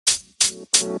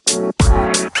What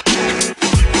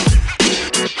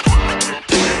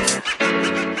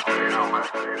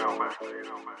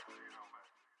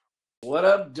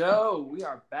up, Doe? We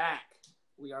are back.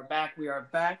 We are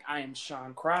back. I am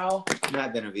Sean Crowell.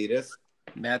 Matt Benavides.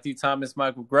 Matthew Thomas,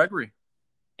 Michael Gregory.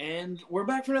 And we're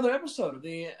back for another episode of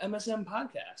the MSM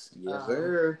podcast. Yes,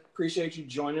 sir. Appreciate you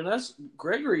joining us.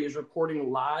 Gregory is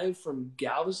reporting live from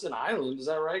Galveston Island. Is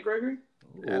that right, Gregory?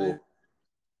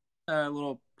 A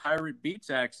little pirate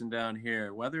beach action down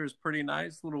here. Weather is pretty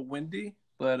nice, a little windy,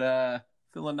 but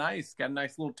feeling nice. Got a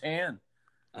nice little tan.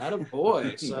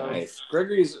 Attaboy. So Nice.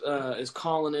 Gregory's is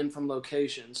calling in from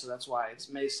location, so that's why it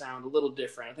may sound a little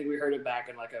different. I think we heard it back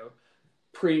in like a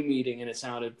pre-meeting and it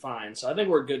sounded fine. So I think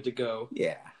we're good to go.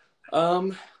 Yeah.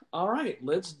 All right,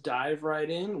 let's dive right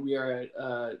in. We are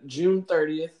at June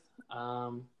 30th.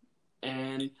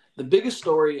 And the biggest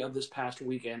story of this past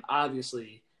weekend,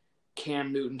 obviously,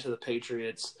 Cam Newton to the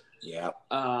Patriots. Yep.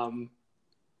 I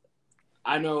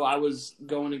know I was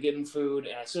going to getting food,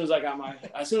 and as soon as I got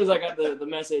the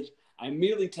message, I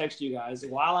immediately texted you guys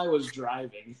while I was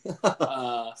driving.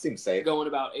 Seems safe. Going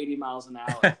about 80 miles an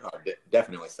hour.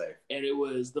 Definitely safe. And it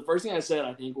was, the first thing I said,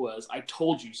 I think, was, I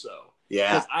told you so.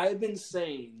 Yeah. Because I have been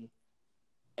saying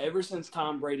ever since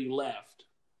Tom Brady left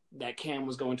that Cam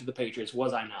was going to the Patriots,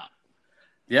 was I not?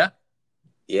 Yeah.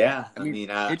 Yeah. I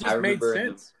mean, I it just made remember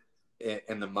sense.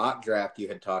 in the mock draft, you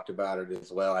had talked about it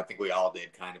as well. I think we all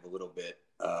did kind of a little bit.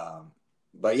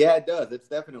 But yeah, it does. It's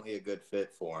definitely a good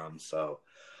fit for him. So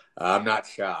I'm not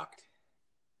shocked.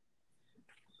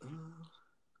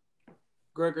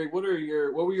 Gregory, what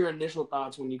were your initial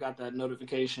thoughts when you got that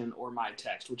notification or my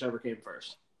text, whichever came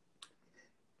first?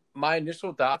 My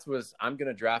initial thoughts was I'm going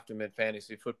to draft him in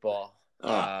fantasy football.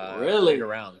 Really? Later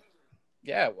round.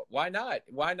 Yeah, why not?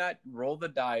 Why not roll the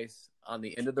dice on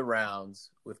the end of the rounds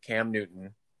with Cam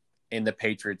Newton in the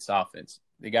Patriots offense?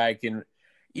 The guy can,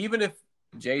 even if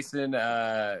Jason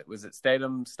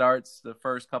Statham starts the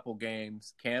first couple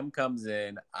games, Cam comes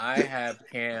in. I have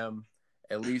Cam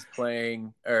at least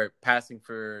playing or passing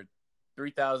for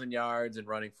 3,000 yards and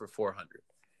running for 400.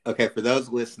 Okay, for those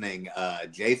listening,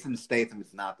 Jason Statham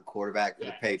is not the quarterback for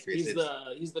the Patriots.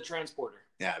 He's the transporter.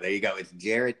 Yeah, there you go. It's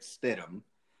Jarrett Stidham.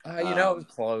 It was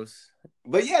close.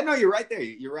 But yeah, no, you're right there.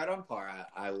 You're right on par.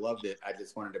 I loved it. I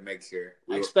just wanted to make sure.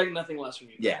 I expect nothing less from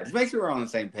you. Yeah, just make sure we're on the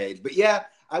same page. But yeah,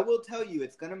 I will tell you,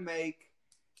 it's going to make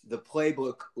the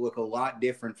playbook look a lot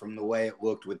different from the way it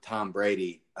looked with Tom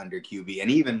Brady under QB, and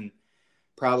even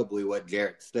probably what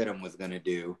Jarrett Stidham was going to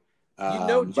do. But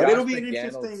it'll be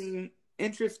an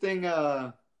interesting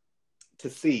to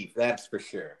see. That's for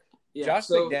sure. Yeah, Josh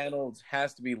McDaniels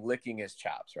has to be licking his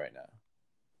chops right now.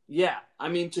 Yeah, I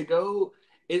mean, to go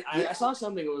I saw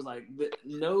something that was like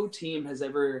no team has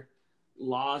ever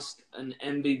lost an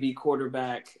MVP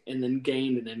quarterback and then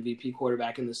gained an MVP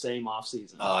quarterback in the same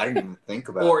offseason. Oh, I didn't even think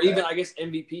about or that. even, I guess,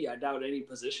 MVP. I doubt any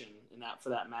position in that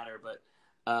for that matter. But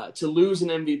to lose an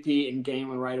MVP and gain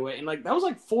one right away, and like that was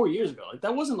like 4 years ago. Like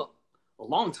that wasn't a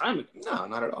long time ago. No,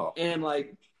 not at all. And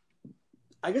like,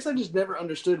 I guess I just never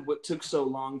understood what took so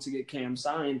long to get Cam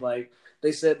signed. Like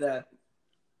they said that,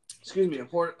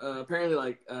 apparently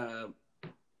like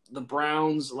the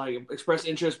Browns like expressed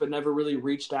interest but never really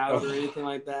reached out or anything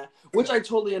like that, which I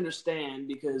totally understand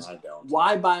because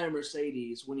why buy a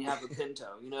Mercedes when you have a Pinto?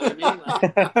 You know what I mean? Like,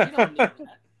 you don't need that.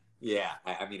 Yeah,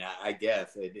 I mean, I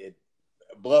guess it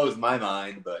blows my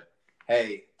mind, but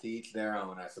hey, to each their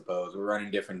own, I suppose. We're running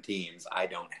different teams. I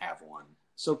don't have one.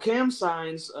 So Cam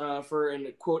signs for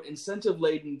an quote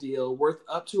incentive-laden deal worth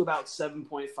up to about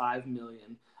 $7.5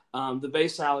 million. The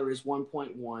base salary is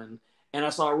 1.1, and I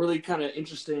saw a really kind of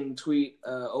interesting tweet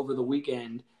over the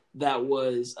weekend that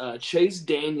was Chase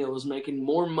Daniels making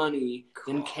more money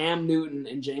than Cam Newton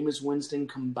and Jameis Winston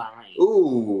combined.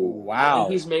 Ooh, wow!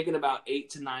 And he's making about $8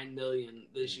 to $9 million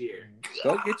this year.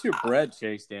 Go get your bread,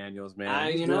 Chase Daniels, man.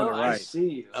 I see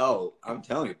you. Oh, I'm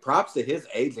telling you, props to his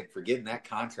agent for getting that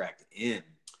contract in.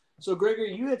 So,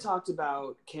 Gregory, you had talked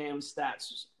about Cam's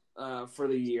stats for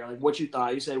the year, like what you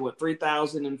thought. You said,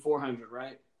 3,400,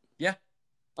 right? Yeah.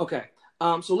 Okay.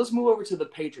 So let's move over to the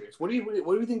Patriots. What do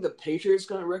you think the Patriots'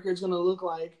 record is going to look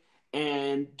like?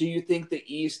 And do you think the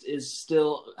East has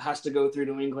to go through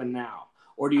New England now?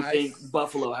 Or do you think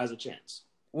Buffalo has a chance?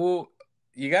 Well,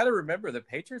 you got to remember the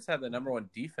Patriots had the number one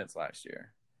defense last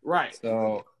year. Right.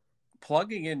 So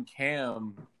plugging in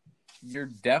Cam, you're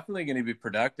definitely going to be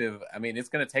productive. I mean, it's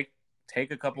going to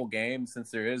take a couple games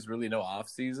since there is really no off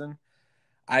season.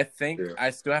 I think I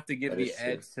still have to give the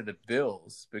edge to the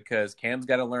Bills because Cam's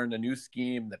got to learn a new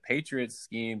scheme. The Patriots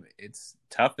scheme, it's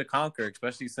tough to conquer,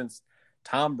 especially since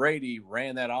Tom Brady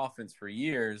ran that offense for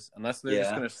years. Unless they're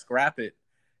just going to scrap it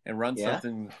and run Yeah.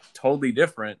 something totally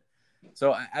different.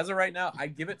 So as of right now, I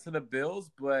give it to the Bills,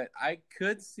 but I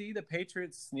could see the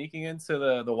Patriots sneaking into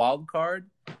the wild card,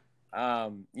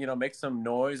 make some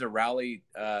noise or rally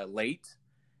late.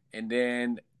 And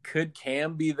then could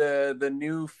Cam be the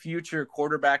new future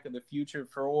quarterback of the future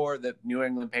for the New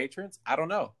England Patriots? I don't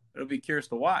know. It'll be curious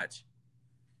to watch.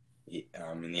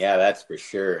 Yeah, that's for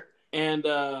sure. And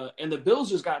the Bills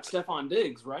just got Stephon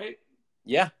Diggs, right?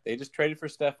 Yeah, they just traded for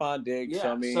Stephon Diggs.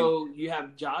 Yeah, so you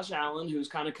have Josh Allen, who's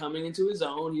kind of coming into his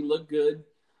own. He looked good,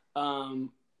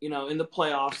 in the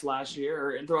playoffs last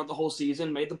year and throughout the whole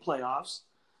season, made the playoffs.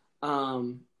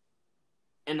 And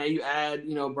now you add,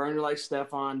 burner like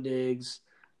Stephon Diggs.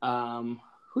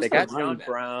 They got John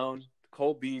Brown,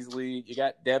 Cole Beasley. You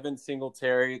got Devin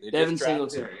Singletary.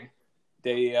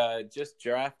 They just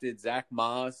drafted Zach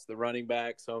Moss, the running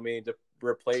back. So, to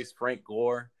replace Frank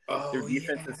Gore. Their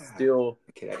defense is still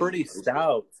pretty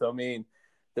stout. So,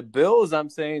 the Bills, I'm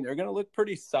saying, they're going to look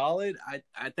pretty solid.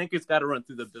 I think it's got to run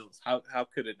through the Bills. How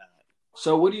could it not?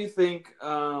 So, what do you think?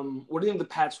 What do you think the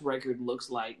Pats' record looks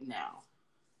like now?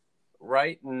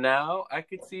 Right now, I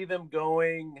could see them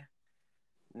going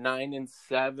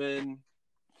 9-7,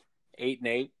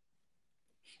 8-8.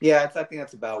 Yeah, I think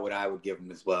that's about what I would give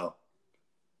them as well.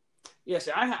 Yes,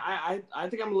 I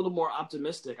think I'm a little more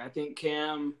optimistic. I think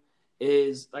Cam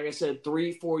is, like I said,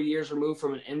 3-4 years removed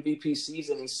from an MVP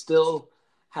season and still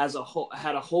had a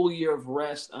whole year of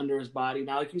rest under his body.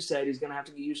 Now, like you said, he's going to have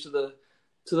to get used to the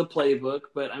playbook,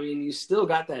 but you still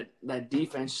got that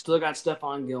defense. You still got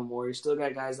Stephon Gilmore. You still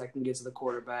got guys that can get to the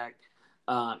quarterback,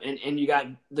 and you got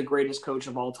the greatest coach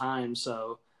of all time.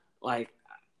 So, I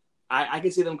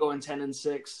could see them going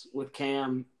 10-6 with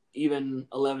Cam. Even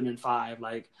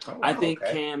 11-5. I think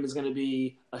Cam is going to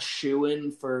be a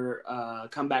shoo-in for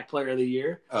comeback player of the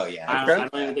year. Oh yeah, I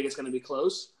don't even think it's going to be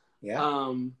close. Yeah.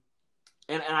 And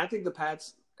I think the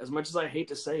Pats, as much as I hate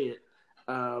to say it,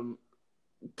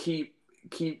 keep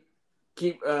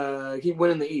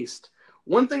winning the East.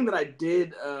 One thing that I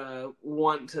did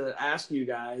want to ask you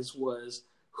guys was,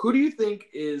 who do you think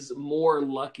is more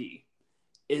lucky?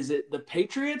 Is it the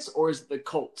Patriots or is it the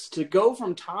Colts? To go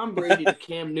from Tom Brady to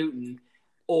Cam Newton,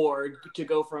 or to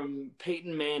go from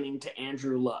Peyton Manning to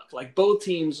Andrew Luck? Both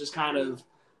teams just kind of,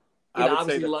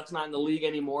 obviously Luck's not in the league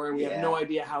anymore, and we have no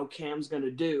idea how Cam's going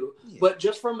to do. Yeah. But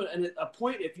just from a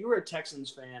point, if you were a Texans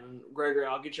fan, and Gregory,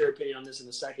 I'll get your opinion on this in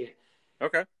a second.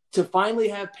 Okay. To finally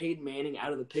have Peyton Manning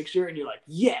out of the picture, and you're like,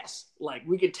 yes,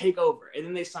 we could take over. And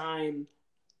then they sign,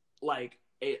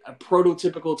 a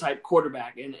prototypical type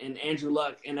quarterback and Andrew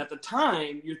Luck. And at the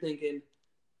time, you're thinking,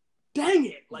 dang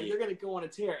it, they're going to go on a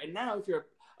tear. And now if you're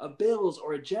a Bills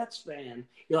or a Jets fan,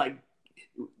 you're like,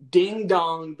 ding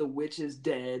dong, the witch is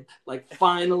dead.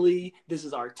 Finally, this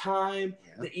is our time.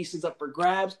 Yeah. The East is up for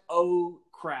grabs. Oh,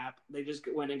 crap. They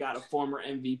just went and got a former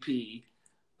MVP.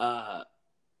 I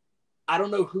don't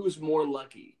know who's more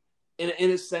lucky in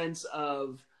a sense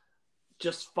of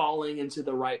just falling into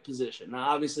the right position. Now,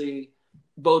 obviously,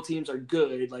 both teams are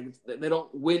good. They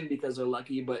don't win because they're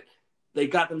lucky, but they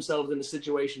got themselves into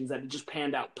situations that just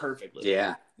panned out perfectly.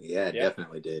 Yeah, it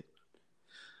definitely did.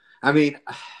 I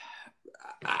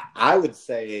would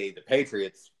say the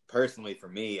Patriots, personally, for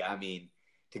me,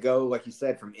 to go, like you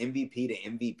said, from MVP to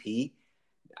MVP,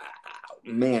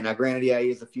 now granted, he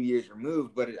is a few years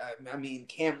removed, but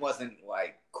Cam wasn't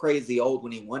crazy old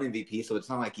when he won MVP, so it's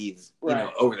not like he's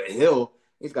over the hill.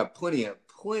 He's got plenty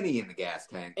in the gas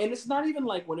tank. And it's not even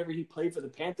whenever he played for the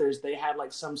Panthers, they had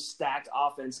some stacked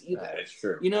offense either. That's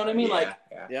true. You know what I mean?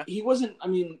 Yeah. He wasn't,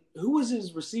 who was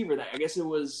his receiver there? I guess it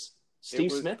was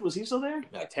Steve Smith. Was he still there?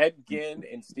 Ted Ginn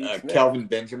and Steve Smith. Kelvin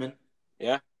Benjamin.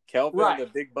 Yeah. Kelvin, right. The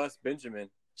big bus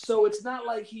Benjamin. So it's not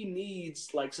like he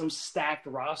needs some stacked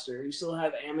roster. You still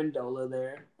have Amendola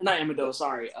there. Not Amendola,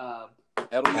 sorry.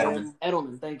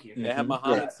 Edelman, thank you. They have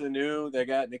Mohamed Sanu. They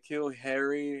got N'Keal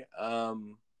Harry. I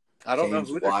don't know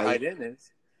who their tight end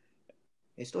is.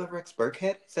 They still have Rex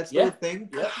Burkhead? Is that still a thing?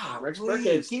 Yeah. Rex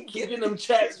Burkhead. Keep getting them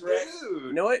checks, Rex.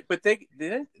 You know what? But they're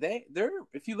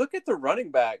if you look at the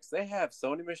running backs, they have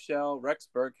Sony Michel, Rex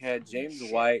Burkhead, James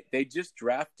White. They just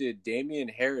drafted Damian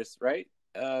Harris, right?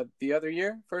 The other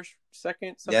year, first,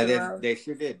 second, something. They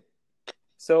sure did.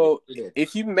 So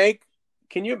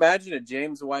can you imagine a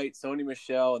James White, Sony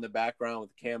Michel in the background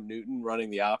with Cam Newton running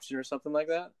the option or something like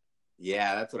that?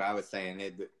 Yeah, that's what I was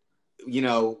saying.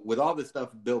 With all the stuff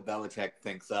Bill Belichick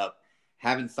thinks up,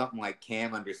 having something like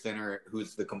Cam under center,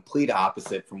 who's the complete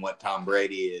opposite from what Tom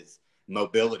Brady is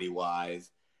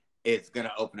mobility-wise, it's going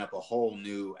to open up a whole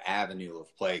new avenue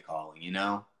of play calling,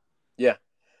 Yeah.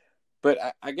 But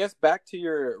I guess back to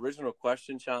your original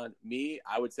question, Sean,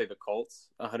 I would say the Colts,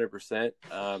 100%.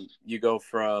 You go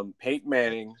from Peyton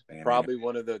Manning, probably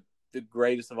one of the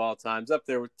greatest of all times, up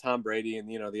there with Tom Brady and,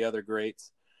 the other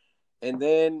greats. And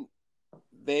then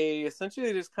they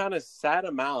essentially just kind of sat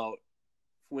him out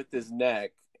with his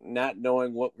neck, not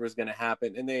knowing what was going to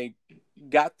happen. And they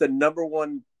got the number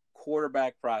one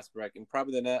quarterback prospect in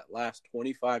probably the last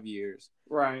 25 years.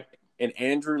 Right. And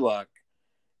Andrew Luck.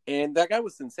 And that guy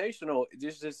was sensational.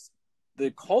 Just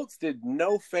the Colts did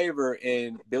no favor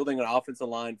in building an offensive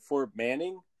line for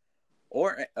Manning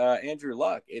or Andrew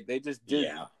Luck. They just did.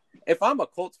 Yeah. If I'm a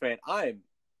Colts fan, I'm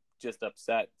just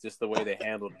upset just the way they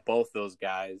handled both those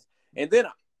guys. And then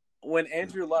when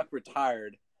Andrew Luck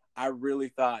retired, I really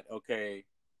thought, okay,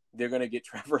 they're going to get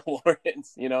Trevor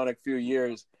Lawrence, in a few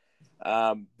years.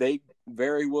 They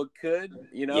very well could,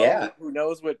 Yeah. Who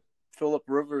knows what Phillip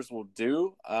Rivers will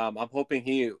do. I'm hoping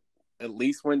he at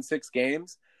least wins 6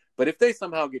 games. But if they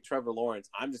somehow get Trevor Lawrence,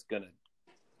 I'm just going to,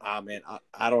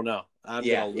 I don't know. I'm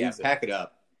going to lose it. Pack it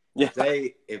up. Yeah.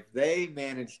 If they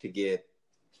manage to get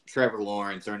Trevor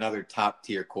Lawrence or another top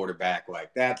tier quarterback,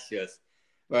 like that's just,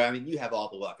 well, I mean, you have all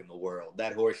the luck in the world.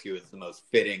 That horseshoe is the most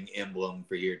fitting emblem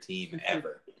for your team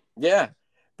ever. Yeah.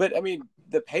 But I mean,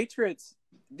 the Patriots,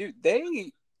 dude,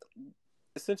 they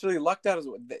essentially lucked out as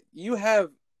well. You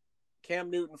have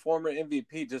Cam Newton, former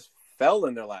MVP, just fell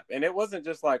in their lap. And it wasn't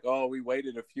just like, oh, we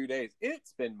waited a few days.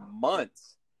 It's been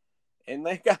months. And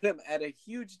they got him at a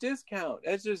huge discount.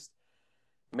 It's just,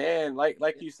 man, like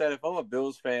you said, if I'm a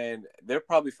Bills fan, they're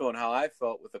probably feeling how I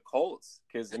felt with the Colts.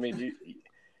 Because, I mean,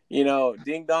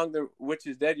 ding dong, the witch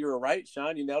is dead. You were right,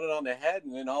 Sean. You nailed it on the head.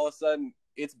 And then all of a sudden,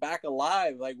 it's back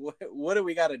alive. Like, what do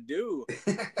we got to do?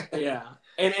 Yeah.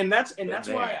 And that's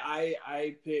why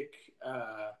I pick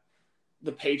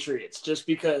the Patriots, just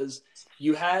because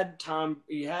you had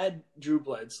Drew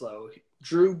Bledsoe.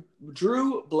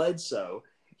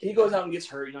 He goes out and gets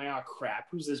hurt. You're like, oh crap,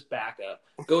 who's this backup?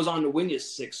 Goes on to win you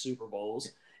 6 Super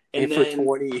Bowls, and for then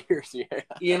 20 years, yeah.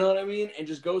 You know what I mean? And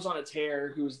just goes on a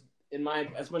tear. Who's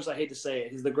as much as I hate to say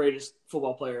it, he's the greatest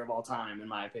football player of all time, in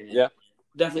my opinion. Yeah,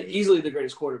 definitely, easily the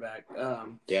greatest quarterback.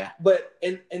 Yeah. But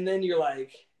and then you're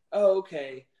like, oh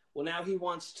okay, well now he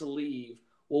wants to leave.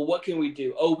 Well, what can we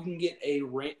do? Oh, we can get a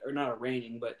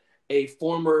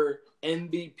former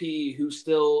MVP who's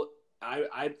still,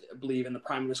 I believe, in the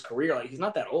prime of his career. Like, he's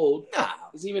not that old. No.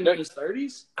 He's even in his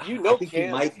 30s. I think he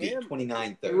might be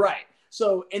 29, 30. Right.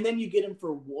 So, and then you get him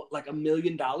for like $1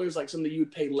 million, like something you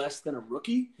would pay less than a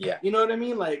rookie. Yeah. You know what I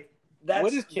mean? Like,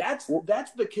 that's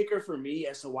the kicker for me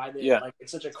as to why like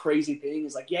it's such a crazy thing.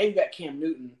 It's like, yeah, you got Cam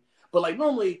Newton, but like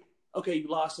normally, okay, you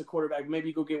lost a quarterback, maybe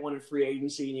you go get one in free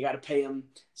agency and you got to pay him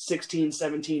 16,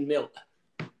 17 mil.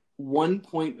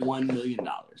 $1.1 million.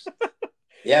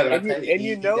 Yeah, but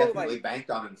he definitely banked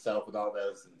on himself with all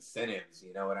those incentives.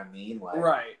 You know what I mean? Like,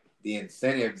 right. The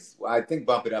incentives, I think,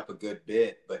 bump it up a good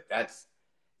bit, but that's,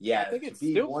 I think it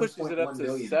still pushes it up to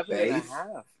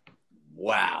 7.5.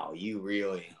 Wow, you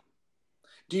really?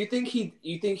 Do you think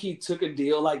he took a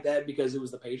deal like that because it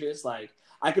was the Patriots? Like,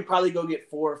 I could probably go get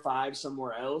 4 or 5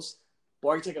 somewhere else, but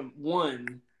I could take him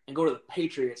 1 and go to the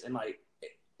Patriots and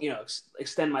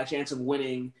extend my chance of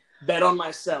winning. Bet on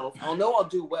myself. I'll know I'll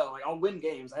do well. Like, I'll win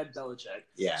games. I had Belichick.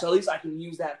 Yeah. So at least I can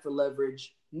use that for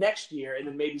leverage next year and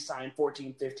then maybe sign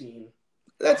 14, 15.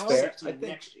 That's fair.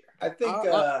 Next year. I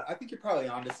think you're probably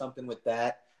onto something with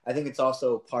that. I think it's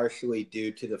also partially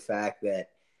due to the fact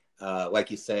that, like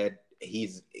you said,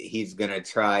 he's going to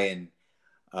try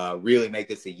and really make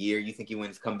this a year. You think he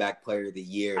wins Comeback Player of the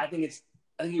Year? I think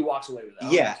he walks away with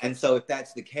that. Yeah, and so if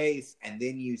that's the case, and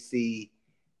then you see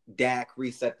Dak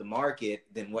reset the market,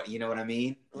 then what? You know what I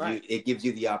mean? Right. It gives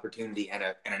you the opportunity and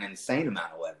an insane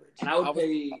amount of leverage. And I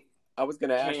was going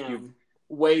to ask you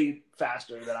way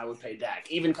faster than I would pay Dak,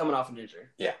 even coming off an injury.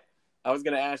 Yeah. I was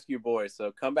going to ask you, boys.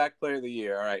 So, Comeback Player of the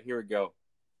Year. All right, here we go.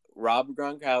 Rob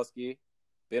Gronkowski,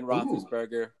 Ben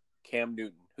Roethlisberger, Cam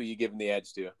Newton. Who you giving the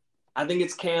edge to? I think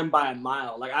it's Cam by a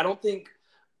mile. Like, I don't think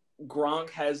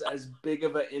Gronk has as big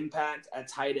of an impact at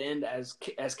tight end as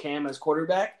Cam as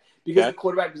quarterback. Because the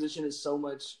quarterback position is so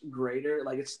much greater,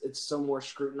 like it's so more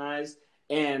scrutinized.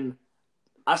 And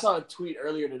I saw a tweet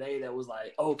earlier today that was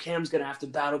like, "Oh, Cam's gonna have to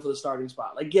battle for the starting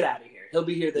spot. Like, get out of here. He'll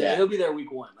be here. He'll be there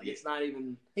week 1. Like, it's not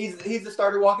even. He's the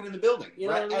starter walking in the building, you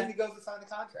know right? what I mean? As he goes to sign the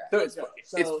contract. So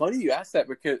it's funny you asked that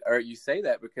you say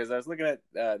that because I was looking at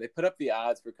they put up the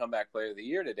odds for Comeback Player of the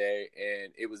Year today,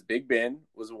 and it was Big Ben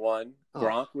was 1,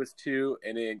 Gronk was 2,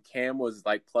 and then Cam was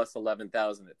like plus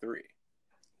 11,000 at 3.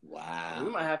 Wow.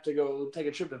 We might have to go take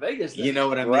a trip to Vegas then. You know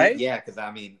what I mean? Right? Yeah, because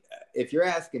I mean, if you're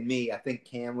asking me, I think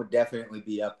Cam would definitely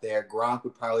be up there. Gronk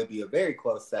would probably be a very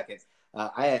close second.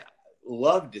 I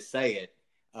love to say it.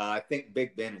 I think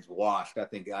Big Ben is washed. I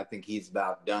think he's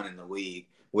about done in the league,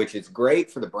 which is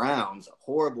great for the Browns,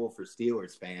 horrible for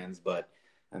Steelers fans, but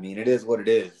I mean, it is what it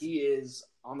is. He is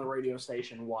on the radio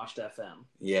station Washed FM.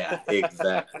 Yeah,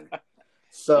 exactly.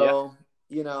 So,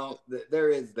 you know, there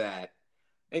is that.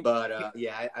 But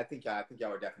yeah, I think y'all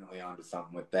were definitely onto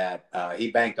something with that.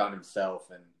 He banked on himself,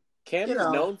 and Cam is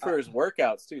known for his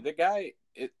workouts too. The guy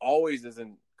always is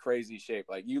in crazy shape.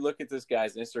 Like you look at this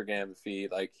guy's Instagram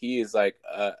feed, like he is like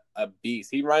a beast.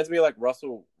 He reminds me of like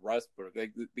Russell Westbrook.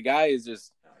 Like the guy is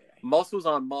just muscles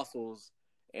on muscles,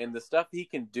 and the stuff he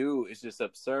can do is just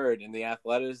absurd. And the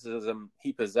athleticism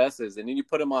he possesses, and then you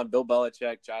put him on Bill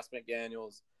Belichick, Josh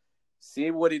McDaniels.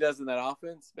 See what he does in that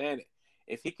offense, man.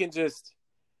 If he can just.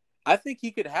 I think he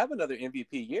could have another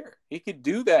MVP year. He could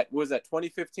do that. Was that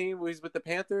 2015 when he was with the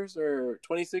Panthers or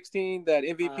 2016, that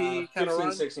MVP kind of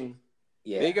run? 16.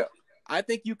 Yeah. There you go. I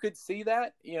think you could see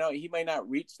that. You know, he may not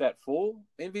reach that full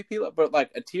MVP level, but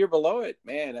like a tier below it,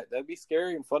 man, that'd be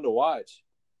scary and fun to watch.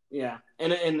 Yeah.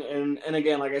 And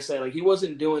again, like I said, like he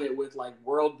wasn't doing it with like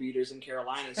world beaters in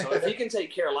Carolina. So if he can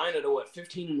take Carolina to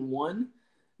 15-1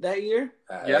 that year?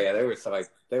 Yeah, they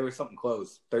were something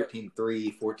close.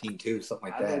 13-3, 14-2,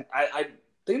 something like that. I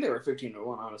think they were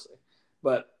 15-1, honestly.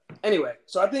 But anyway,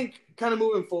 so I think kind of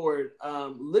moving forward,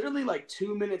 literally like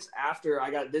 2 minutes after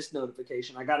I got this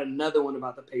notification, I got another one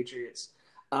about the Patriots,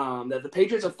 that the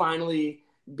Patriots are finally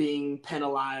being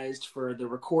penalized for the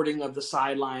recording of the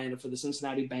sideline for the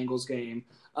Cincinnati Bengals game.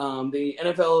 The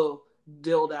NFL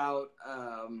dealt out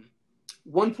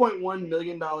 $1.1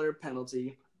 million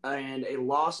penalty and a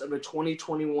loss of a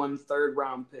 2021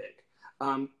 third-round pick.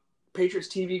 Patriots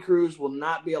TV crews will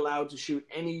not be allowed to shoot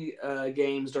any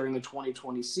games during the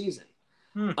 2020 season.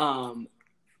 And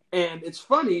it's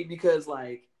funny because,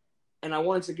 like, and I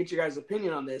wanted to get your guys'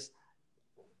 opinion on this,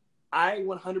 I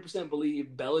 100%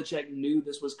 believe Belichick knew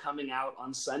this was coming out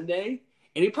on Sunday,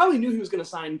 and he probably knew he was going to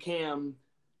sign Cam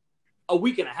a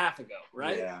week and a half ago,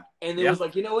 right? Yeah. And it was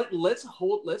like, you know what? Let's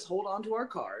hold on to our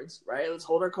cards, right? Let's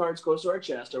hold our cards close to our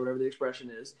chest, or whatever the expression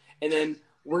is, and then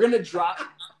we're gonna drop.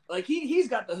 Like he's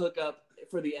got the hookup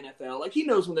for the NFL. Like he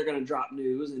knows when they're gonna drop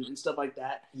news and stuff like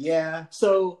that. Yeah.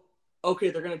 So okay,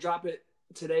 they're gonna drop it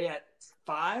today at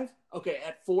 5. Okay,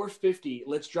 at 4:50,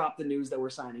 let's drop the news that we're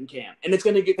signing Cam, and it's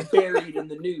gonna get buried in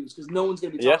the news because no one's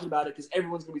gonna be talking about it because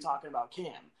everyone's gonna be talking about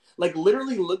Cam. Like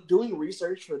literally doing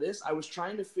research for this, I was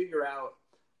trying to figure out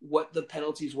what the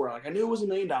penalties were. Like I knew it was $1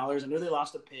 million. I knew they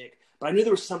lost a pick, but I knew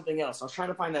there was something else. I was trying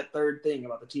to find that third thing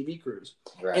about the TV crews.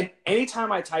 Right. And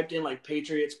anytime I typed in like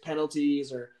Patriots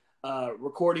penalties or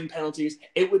recording penalties,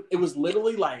 it was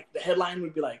literally like the headline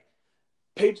would be like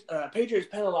Patriots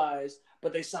penalized,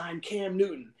 but they signed Cam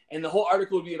Newton. And the whole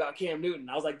article would be about Cam Newton.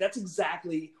 I was like, that's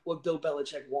exactly what Bill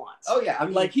Belichick wants. Oh, yeah. I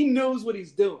mean, like, he knows what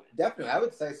he's doing. Definitely. I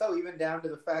would say so, even down to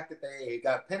the fact that they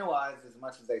got penalized as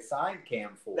much as they signed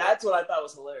Cam for. That's what I thought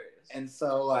was hilarious. And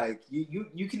so, like,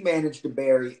 you can manage to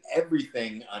bury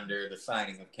everything under the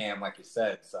signing of Cam, like you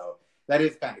said. So that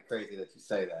is kind of crazy that you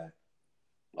say that.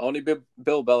 Only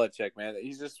Bill Belichick, man.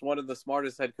 He's just one of the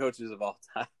smartest head coaches of all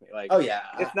time. Like, oh, yeah.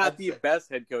 If not the best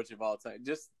head coach of all time.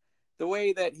 Just the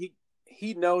way that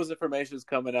he knows information is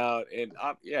coming out, and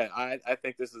I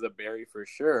think this is a bury for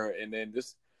sure. And then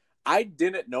I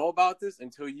didn't know about this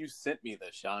until you sent me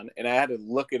this, Sean, and I had to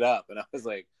look it up. And I was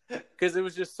like, because it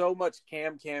was just so much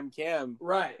Cam,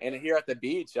 right? And here at the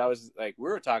beach, I was like, we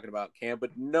were talking about Cam,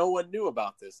 but no one knew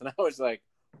about this, and I was like,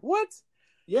 what?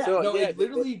 Yeah, it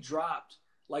literally dropped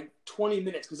like 20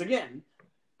 minutes because again,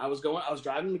 I was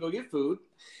driving to go get food.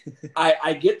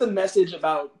 I get the message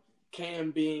about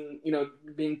Cam being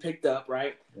picked up,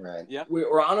 right? Right. Yeah.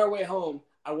 We're on our way home.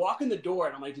 I walk in the door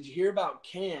and I'm like, "Did you hear about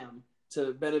Cam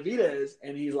to Benavidez?"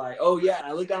 And he's like, "Oh yeah." And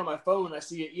I look down at my phone and I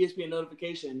see an ESPN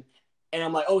notification, and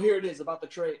I'm like, "Oh, here it is about the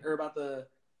trade or about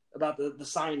the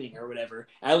signing or whatever."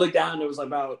 And I look down and it was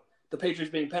about the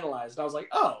Patriots being penalized. And I was like,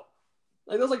 "Oh."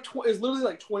 Like it was like it was literally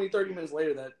like 20, 30 minutes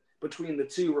later that between the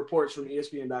two reports from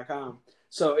ESPN.com.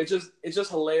 So it's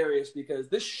just hilarious because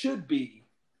this should be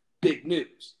big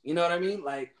news. You know what I mean?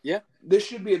 Like, yeah, this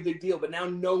should be a big deal, but now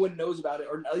no one knows about it,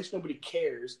 or at least nobody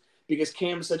cares because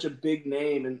Cam is such a big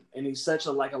name and he's such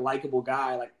a likable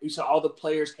guy. Like, you saw all the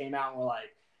players came out and were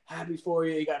like, happy for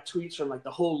you. You got tweets from like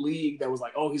the whole league that was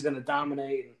like, oh, he's going to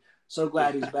dominate and so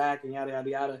glad he's back and yada, yada,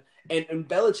 yada. And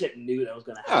Belichick knew that was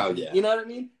going to happen. Oh, yeah. You know what I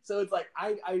mean? So it's like,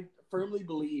 I firmly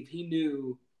believe he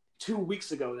knew 2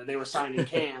 weeks ago that they were signing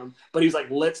Cam, but he's like,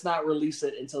 let's not release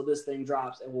it until this thing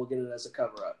drops, and we'll get it as a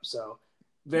cover up. So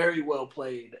very well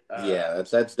played. Yeah,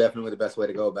 that's definitely the best way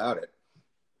to go about it.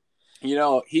 You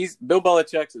know, Bill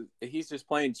Belichick. He's just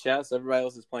playing chess. Everybody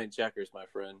else is playing checkers, my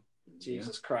friend.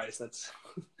 Jesus Christ, that's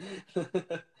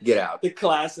Get out. the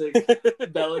classic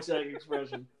Belichick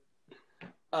expression.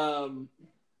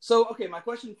 So, okay, my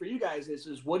question for you guys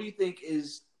is what do you think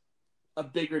is a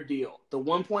bigger deal? The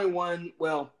 1.1,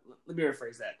 well, let me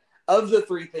rephrase that. Of the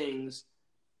three things,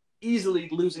 easily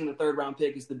losing the third round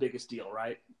pick is the biggest deal,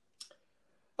 right?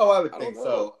 Oh, I would think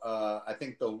so. I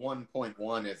think the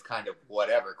 1.1 is kind of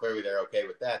whatever. Clearly, they're okay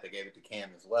with that. They gave it to Cam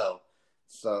as well.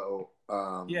 So,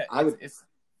 it's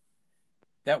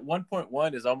that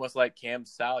 1.1 is almost like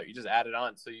Cam's salary. You just add it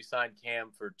on. So you signed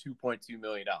Cam for $2.2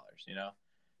 million, you know?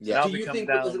 Yeah. Do you think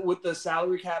with the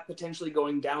salary cap potentially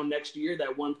going down next year,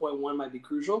 that 1.1 might be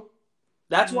crucial?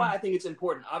 That's why I think it's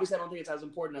important. Obviously, I don't think it's as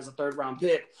important as a third round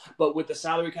pick, but with the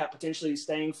salary cap potentially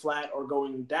staying flat or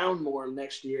going down more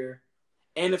next year,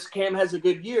 and if Cam has a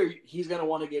good year, he's going to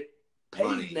want to get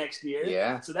paid next year.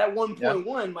 Yeah. So that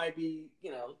 1.1 might be,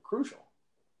 crucial.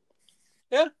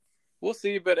 Yeah. We'll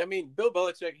see, but I mean, Bill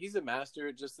Belichick, he's a master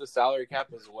at just the salary cap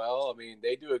as well. I mean,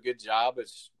 they do a good job at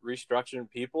restructuring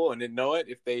people, and then know it,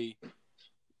 if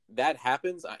that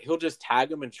happens, he'll just tag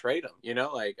them and trade them. You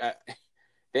know,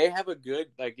 they have a good,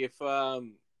 if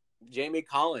Jamie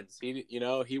Collins,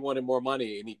 he wanted more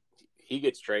money and he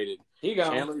gets traded.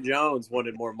 Chandler Jones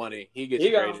wanted more money, he gets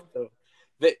traded. So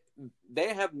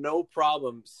they have no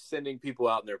problem sending people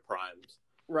out in their primes.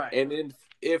 Right. And then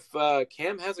if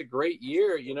Cam has a great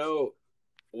year,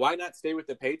 why not stay with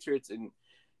the Patriots? And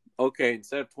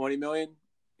instead of $20 million,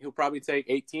 he'll probably take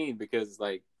 18 because,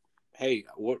 hey,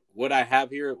 what I have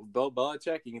here with Bill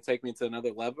Belichick, you can take me to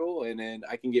another level, and then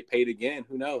I can get paid again.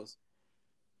 Who knows?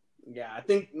 Yeah, I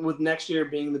think with next year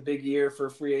being the big year for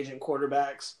free agent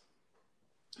quarterbacks,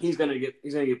 he's gonna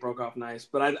get broke off nice.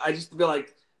 But I just feel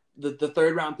like the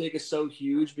third round pick is so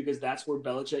huge because that's where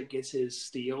Belichick gets his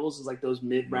steals, is like those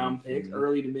mid-round picks,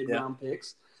 early to mid-round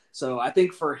picks. So I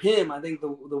think for him,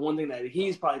 the one thing that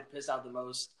he's probably pissed out the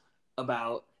most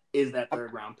about is that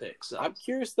third round pick. So I'm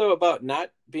curious though about not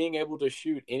being able to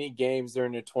shoot any games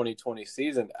during the 2020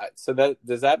 season. So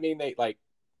does that mean they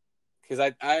because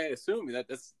I assume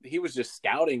he was just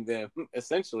scouting them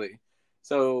essentially.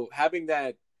 So having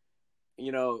that,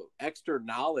 extra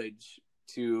knowledge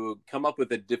to come up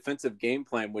with a defensive game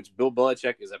plan, which Bill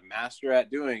Belichick is a master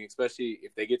at doing, especially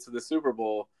if they get to the Super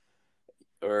Bowl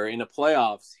or in the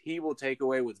playoffs, he will take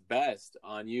away what's best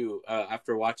on you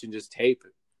after watching just tape.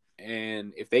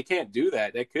 And if they can't do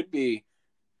that,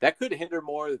 that could hinder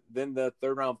more than the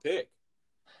third round pick.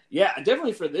 Yeah,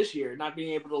 definitely for this year, not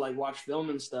being able to watch film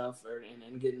and stuff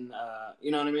and getting,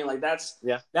 you know what I mean?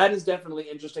 That is definitely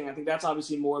interesting. I think that's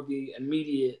obviously more of the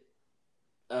immediate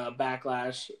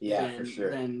backlash for sure.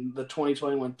 than the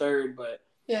 2021 third, but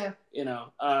yeah,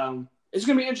 it's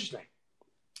going to be interesting.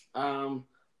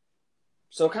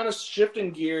 So kind of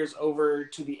shifting gears over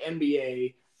to the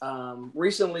NBA,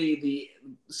 recently the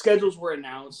schedules were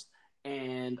announced,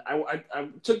 and I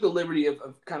took the liberty of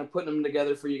kind of putting them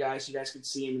together for you guys so you guys could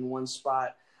see them in one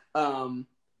spot.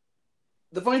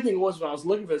 The funny thing was when I was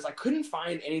looking for this, I couldn't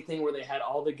find anything where they had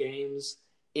all the games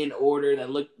in order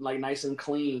that looked nice and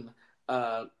clean.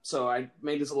 So I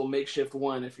made this little makeshift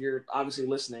one. If you're obviously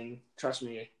listening, trust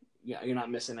me, you're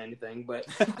not missing anything. But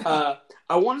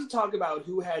I wanted to talk about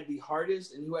who had the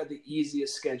hardest and who had the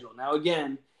easiest schedule. Now,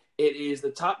 again, it is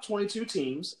the top 22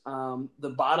 teams. The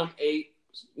bottom 8,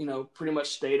 pretty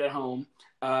much stayed at home.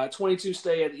 22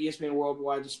 stay at the ESPN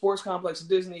Worldwide, the Sports Complex at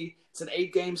Disney. It's an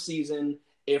 8-game season.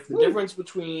 If the difference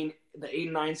between the 8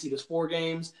 and 9 seed is 4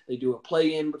 games, they do a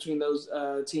play-in between those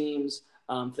teams.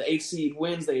 If the 8 seed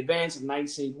wins, they advance. If the 9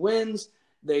 seed wins,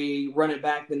 they run it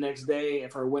back the next day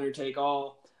for a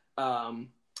winner-take-all.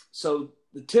 So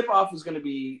the tip-off is going to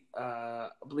be, I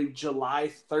believe,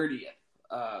 July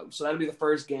 30th. So that'll be the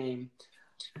first game.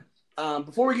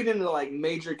 Before we get into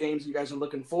major games you guys are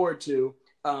looking forward to,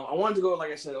 I wanted to go,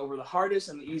 like I said, over the hardest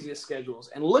and the easiest schedules.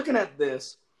 And looking at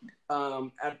this,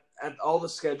 at all the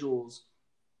schedules,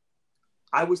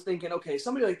 I was thinking, okay,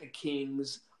 somebody like the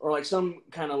Kings or some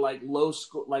kind of low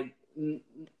school,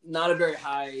 not a very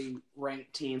high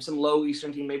ranked team, some low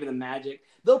Eastern team, maybe the Magic,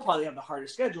 they'll probably have the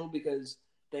hardest schedule because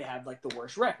they have the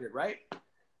worst record, right?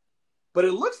 But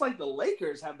it looks like the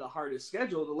Lakers have the hardest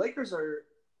schedule. The Lakers are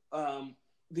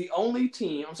the only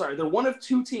team, they're one of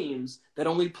 2 teams that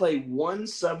only play one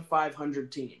sub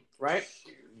 500 team, right?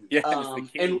 Yeah.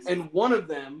 And one of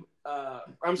them,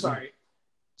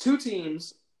 2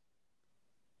 teams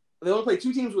they only play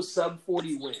 2 teams with sub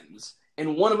 40 wins,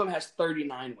 and one of them has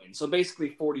 39 wins, so basically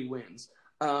 40 wins.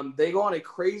 They go on a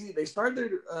crazy. They start their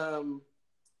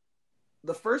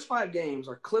the first 5 games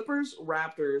are Clippers,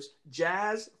 Raptors,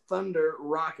 Jazz, Thunder,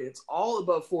 Rockets, all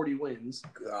above 40 wins.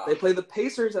 God. They play the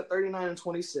Pacers at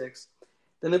 39-26.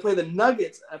 Then they play the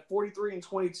Nuggets at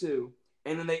 43-22,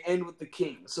 and then they end with the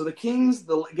Kings. So the Kings,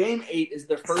 the game 8 is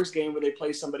their first game where they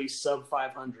play somebody sub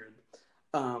 500.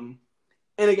 And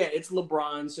again, it's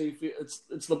LeBron, so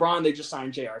it's LeBron. They just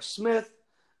signed J.R. Smith,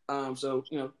 so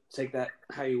take that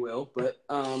how you will. But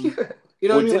you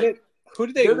know, Well, what I mean? who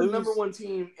did they They're lose? the number 1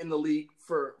 team in the league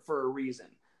for a reason.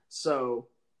 So,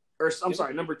 or I'm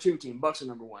sorry, number 2 team. Bucks are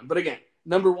number 1, but again,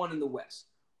 number 1 in the West.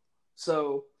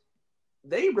 So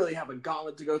they really have a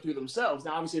gauntlet to go through themselves.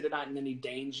 Now, obviously, they're not in any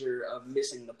danger of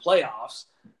missing the playoffs,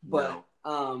 but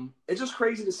it's just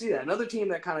crazy to see that. Another team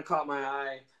that kind of caught my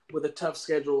eye with a tough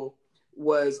schedule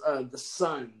was the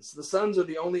Suns. The Suns are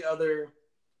the only other.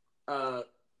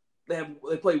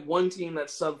 They play 1 team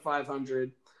that's sub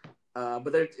 500.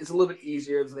 But it's a little bit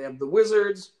easier. They have the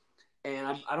Wizards, and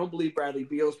I don't believe Bradley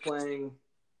Beal's playing.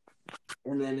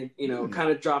 And then it kind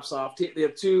of drops off. They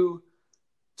have two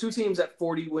teams at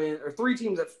 40 wins, or 3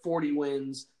 teams at 40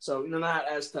 wins. So not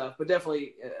as tough, but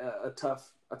definitely a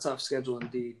tough schedule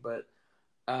indeed. But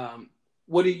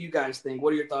what do you guys think?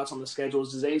 What are your thoughts on the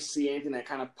schedules? Does they see anything that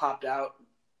kind of popped out?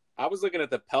 I was looking at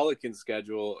the Pelicans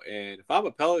schedule, and if I'm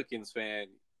a Pelicans fan,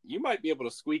 you might be able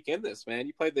to squeak in this, man.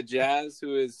 You play the Jazz,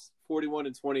 who is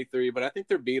 41-23, but I think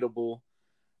they're beatable.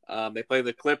 They play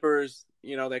the Clippers,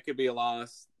 that could be a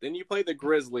loss. Then you play the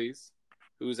Grizzlies,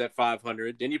 who's at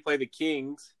 500. Then you play the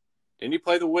Kings. Then you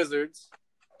play the Wizards.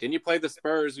 Then you play the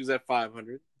Spurs, who's at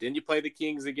 500. Then you play the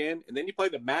Kings again, and then you play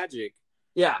the Magic.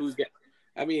 Yeah.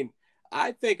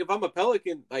 I think if I'm a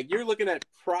Pelican, you're looking at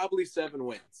probably 7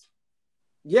 wins.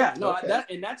 Yeah, no, Okay.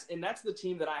 that's the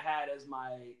team that I had as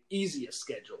my easiest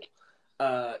schedule.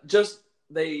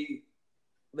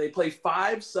 They play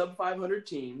 5 sub 500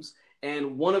 teams,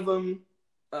 and one of them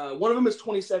is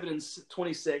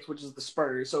 27-26, which is the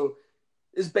Spurs. So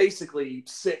it's basically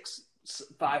 6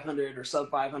 500 or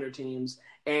sub 500 teams,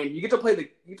 and you get to play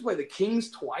the Kings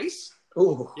twice.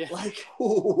 Ooh. Yeah.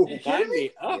 Ooh, you Sign kidding me?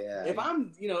 me up. Yeah. If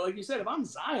I'm, like you said, if I'm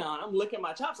Zion, I'm licking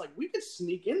my chops. We could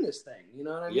sneak in this thing. You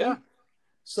know what I mean? Yeah.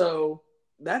 So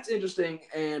that's interesting.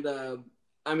 And,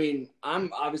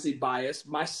 I'm obviously biased.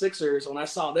 My Sixers, when I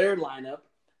saw their lineup,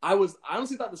 I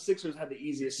honestly thought the Sixers had the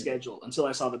easiest schedule until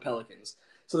I saw the Pelicans.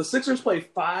 So the Sixers play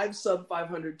 5 sub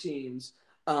 500 teams.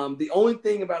 The only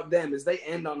thing about them is they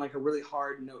end on a really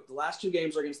hard note. The last 2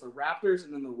 games are against the Raptors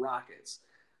and then the Rockets.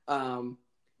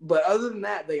 But other than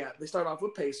that, they start off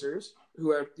with Pacers,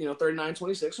 who are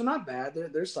 39-26, so not bad.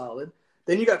 They're solid.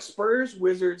 Then you got Spurs,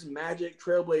 Wizards, Magic,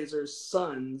 Trailblazers,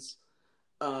 Suns,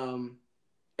 and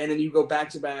then you go back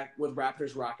to back with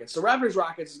Raptors, Rockets. So Raptors,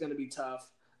 Rockets is going to be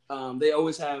tough. They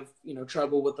always have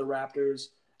trouble with the Raptors.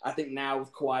 I think now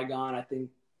with Kawhi gone,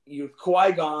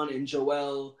 Kawhi gone and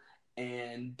Joel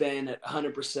and Ben at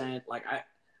 100%. I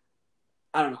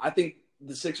don't know. I think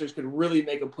the Sixers could really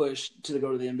make a push to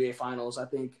go to the NBA Finals. I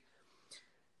think,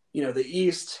 the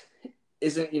East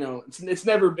isn't, it's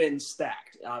never been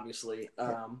stacked, obviously.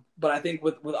 But I think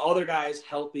with all their guys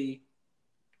healthy,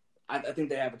 I think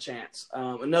they have a chance.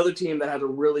 Another team that has a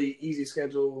really easy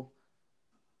schedule,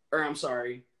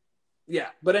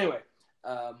 but anyway,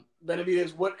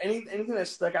 Benavidez, anything that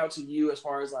stuck out to you as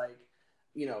far as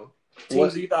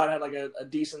teams that you thought had a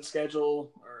decent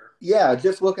schedule? Or Yeah,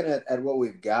 just looking at what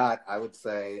we've got, I would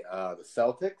say the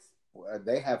Celtics,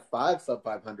 they have 5 sub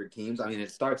 500 teams.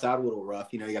 It starts out a little rough.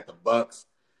 You got the Bucks,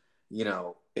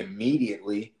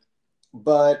 immediately.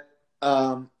 But,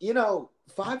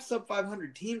 5 sub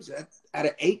 500 teams out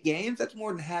of 8 games, that's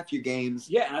more than half your games.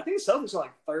 Yeah, and I think the Celtics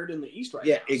are 3rd in the East right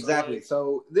now. Yeah, exactly.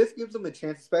 So this gives them a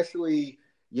chance, especially,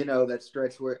 that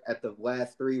stretch where at the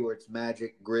last 3 where it's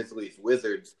Magic, Grizzlies,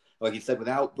 Wizards. Like you said,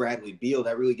 without Bradley Beal,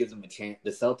 that really gives them the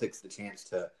Celtics the chance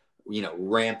to,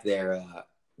 ramp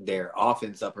their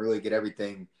offense up and really get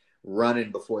everything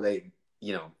running before they,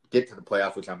 get to the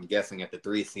playoffs, which I'm guessing at the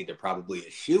 3 seed, they're probably a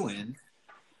shoo-in.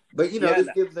 But, this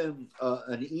gives them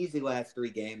an easy last 3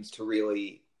 games to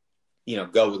really,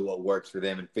 go with what works for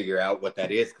them and figure out what that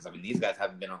is. Because, these guys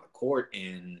haven't been on the court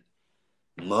in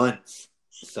months.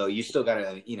 So you still got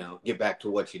to, get back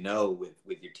to what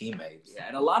with your teammates. Yeah,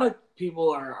 and a lot of people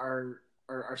are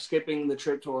skipping the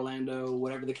trip to Orlando,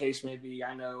 whatever the case may be.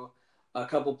 I know a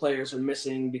couple players are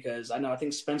missing because I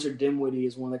think Spencer Dinwiddie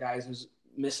is one of the guys who's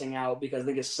missing out because I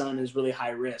think his son is really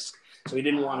high risk. So he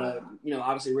didn't want to,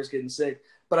 obviously risk getting sick.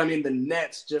 But, the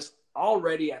Nets just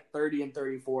already at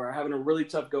 30-34 are having a really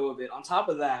tough go of it. On top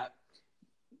of that,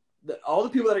 all the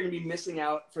people that are going to be missing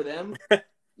out for them,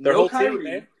 no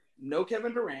Kyrie, no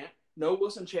Kevin Durant, no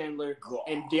Wilson Chandler,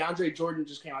 and DeAndre Jordan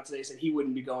just came out today and said he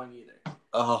wouldn't be going either.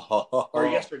 Or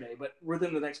yesterday, but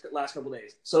within the last couple of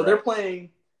days. So they're playing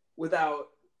without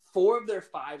 4 of their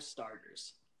 5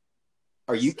 starters.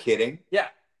 Are you kidding? Yeah.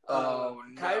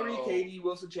 Kyrie, KD,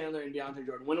 Wilson Chandler, and DeAndre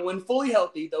Jordan. When fully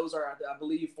healthy, those are, I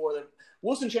believe, 4 of them.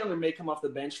 Wilson Chandler may come off the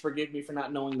bench. Forgive me for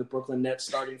not knowing the Brooklyn Nets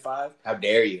starting 5. How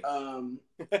dare you?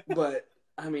 But,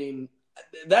 I mean,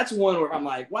 that's one where I'm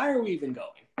like, why are we even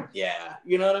going? Yeah.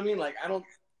 You know what I mean? Like, I don't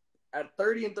 – at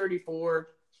 30-34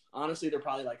 – honestly, they're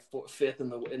probably like 5th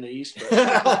in the East.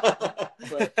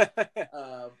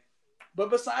 But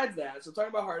besides that, so talking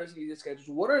about hardest and easiest schedules,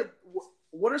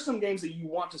 what are some games that you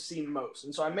want to see most?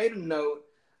 And so I made a note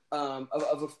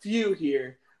of a few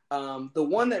here. The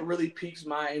one that really piques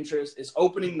my interest is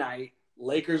opening night,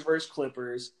 Lakers versus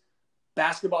Clippers.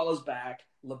 Basketball is back.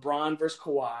 LeBron versus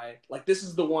Kawhi. Like, this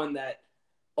is the one that,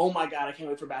 oh my God, I can't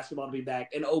wait for basketball to be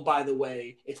back. And oh, by the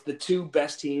way, it's the 2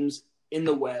 best teams in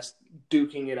the West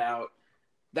duking it out.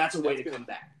 That's a way to come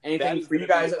back. Anything for you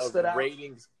guys that stood out?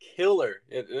 Ratings killer.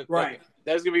 Right.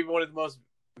 That's going to be one of the most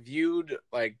viewed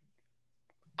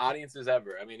audiences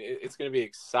ever. I mean, it's going to be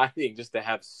exciting just to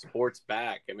have sports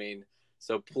back. I mean,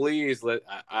 so please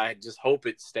I just hope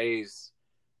it stays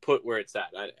put where it's at.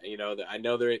 I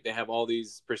know they have all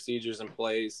these procedures in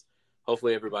place.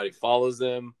 Hopefully everybody follows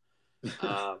them.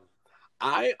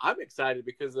 I'm excited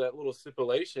because of that little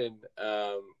stipulation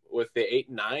with the 8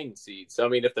 and 9 seed. So, I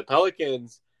mean, if the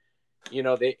Pelicans,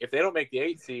 if they don't make the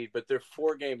 8 seed, but they're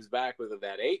 4 games back with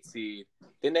that 8 seed,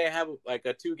 then they have like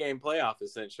a 2-game playoff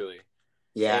essentially.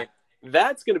 Yeah. And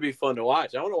that's going to be fun to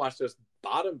watch. I want to watch those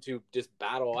bottom 2 just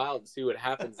battle out and see what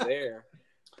happens there.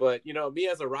 But, me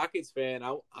as a Rockets fan,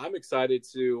 I'm excited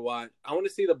to watch. I want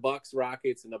to see the Bucks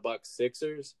Rockets and the Bucks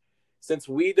Sixers. Since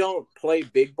we don't play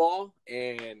big ball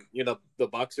and, the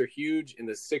Bucks are huge and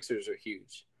the Sixers are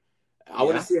huge, I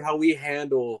want to see how we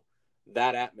handle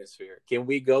that atmosphere. Can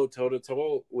we go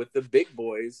toe-to-toe with the big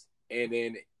boys? And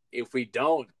then if we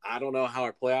don't, I don't know how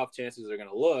our playoff chances are going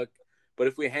to look. But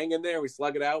if we hang in there, we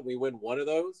slug it out, we win one of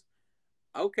those,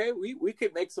 okay, we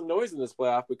could make some noise in this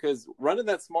playoff because running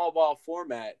that small ball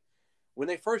format, when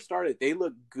they first started, they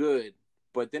looked good,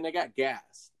 but then they got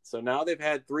gassed. So now they've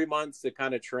had 3 months to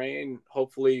kind of train,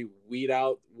 hopefully weed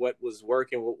out what was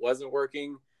working, what wasn't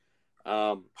working.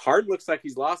 Harden looks like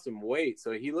he's lost some weight,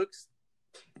 so he looks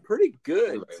pretty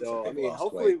good. So, I mean,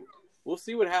 hopefully we'll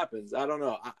see what happens. I don't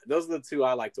know. Those are the 2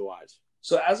 I like to watch.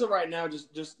 So as of right now,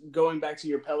 just going back to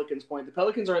your Pelicans point, the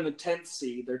Pelicans are in the 10th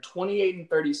seed. They're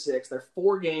 28-36. They're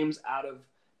 4 games out of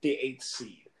the 8th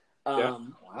seed.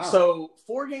 Wow. So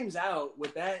 4 games out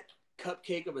with that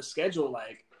cupcake of a schedule,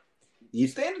 like, you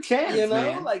stand a chance,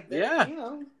 man. Like,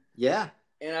 yeah. Yeah.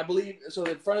 And I believe, so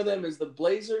in front of them is the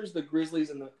Blazers, the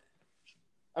Grizzlies,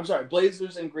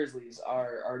 Blazers and Grizzlies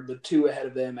are the 2 ahead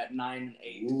of them at 9 and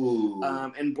 8. Ooh.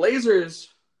 And Blazers,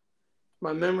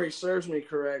 my memory serves me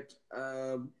correct,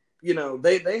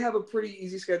 they have a pretty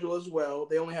easy schedule as well.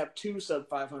 They only have 2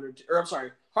 sub-500,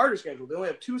 harder schedule. They only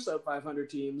have 2 sub-500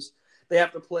 teams. They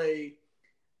have to play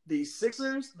the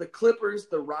Sixers, the Clippers,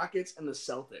 the Rockets, and the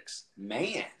Celtics.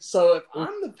 Man. So if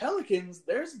I'm the Pelicans,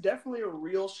 there's definitely a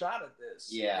real shot at this.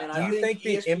 Yeah. And Do I you think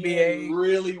the ESPN NBA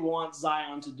really wants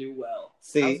Zion to do well?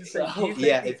 See, So,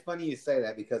 it's funny you say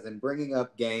that because in bringing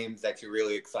up games that you're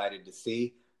really excited to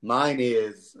see, mine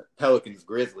is Pelicans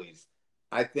Grizzlies.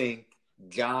 I think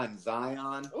John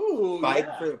Zion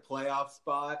fighting for the playoff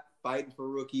spot, fighting for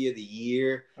Rookie of the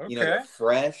Year. Okay. They're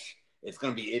fresh. It's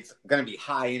gonna be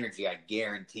high energy, I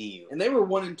guarantee you. And they were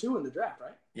 1 and 2 in the draft,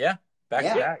 right? Yeah.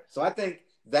 Back to back. So I think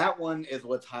that one is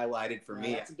what's highlighted for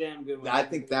me. That's a damn good one. I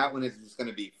think that one is just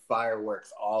gonna be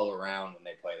fireworks all around when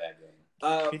they play that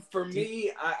game. For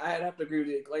me, I'd have to agree with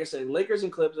you. Like I said, Lakers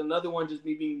and Clips. Another one, just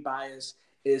me being biased,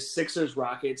 is Sixers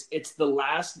Rockets. It's the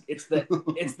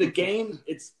game.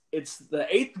 It's the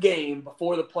 8th game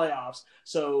before the playoffs.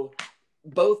 So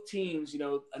both teams,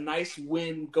 a nice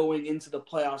win going into the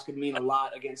playoffs could mean a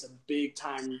lot against a big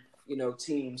time,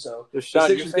 team. So the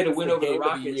Sixers get a win over the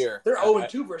Rockets. They're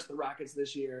 0-2 versus the Rockets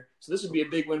this year. So this would be a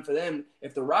big win for them.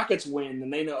 If the Rockets win, then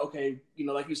they know, okay,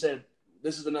 like you said,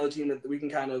 this is another team that we can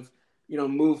kind of,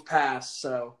 move past.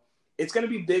 So it's going to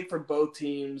be big for both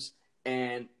teams.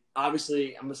 And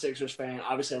obviously I'm a Sixers fan.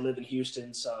 Obviously I live in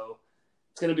Houston. So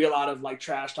it's going to be a lot of like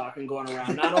trash talking going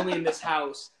around, not only in this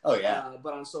house,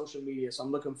 but on social media. So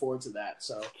I'm looking forward to that.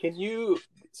 So do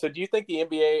you think the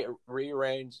NBA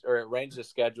arranged the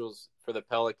schedules for the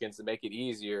Pelicans to make it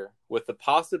easier with the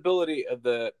possibility of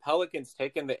the Pelicans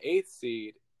taking the 8th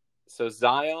seed? So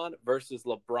Zion versus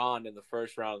LeBron in the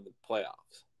first round of the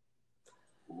playoffs.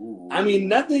 Ooh. I mean,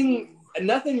 nothing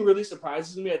really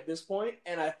surprises me at this point.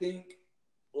 And I think,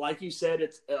 like you said,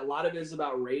 it's a lot of it is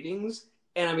about ratings.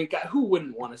 And I mean, God, who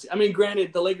wouldn't want to see? I mean,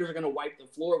 granted, the Lakers are going to wipe the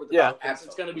floor with the Pelicans.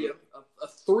 It's going to be a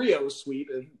 3-0 sweep.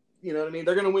 You know what I mean?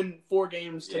 They're going to win 4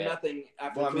 games to nothing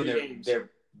after 3 games. They're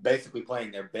basically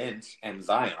playing their bench and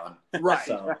Zion, right?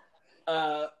 So.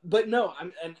 But no,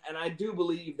 I do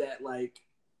believe that like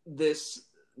this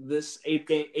 8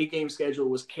 game schedule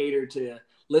was catered to.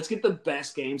 Let's get the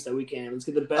best games that we can. Let's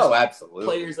get the best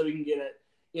players that we can get at.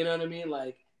 You know what I mean?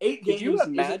 Like 8 games, you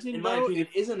imagine, in my opinion,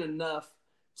 isn't enough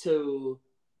to,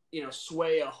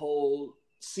 sway a whole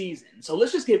season. So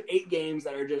let's just give 8 games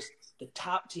that are just the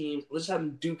top teams. Let's just have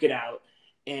them duke it out.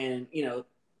 And,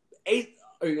 8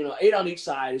 on each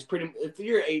side is pretty. If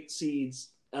you're 8 seeds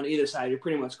on either side, you're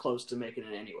pretty much close to making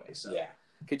it anyway. So yeah.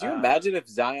 Could you imagine if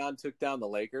Zion took down the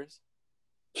Lakers?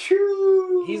 He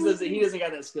doesn't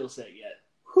got that skill set yet.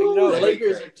 The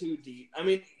Lakers are too deep. I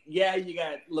mean, yeah, you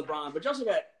got LeBron, but you also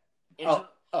got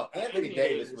Anthony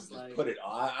Davis would just put it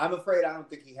on. I'm afraid I don't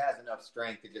think he has enough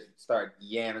strength to just start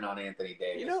yamming on Anthony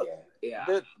Davis.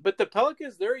 But the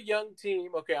Pelicans, they're a young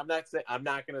team. Okay, I'm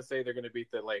not going to say they're going to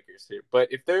beat the Lakers here,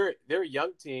 but if they're a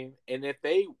young team, and if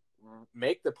they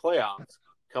make the playoffs,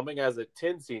 coming as a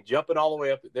 10 seed, jumping all the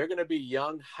way up, they're going to be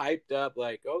young, hyped up,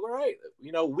 like, all right,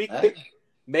 we could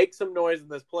make some noise in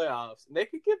this playoffs. And they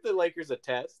could give the Lakers a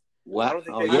test. Well,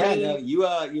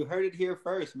 you heard it here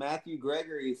first. Matthew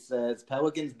Gregory says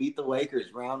Pelicans beat the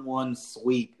Lakers round 1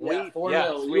 sweep. Yeah,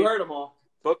 4-0. You heard them all.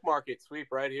 Bookmark it, sweep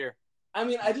right here. I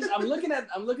mean, I'm looking at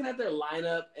their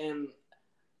lineup, and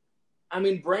I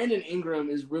mean, Brandon Ingram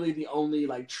is really the only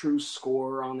like true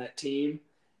scorer on that team.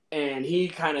 And he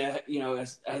kind of,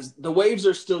 as the waves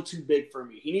are still too big for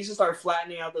me. He needs to start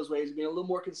flattening out those waves, being a little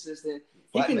more consistent.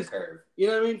 Flatten the curve. You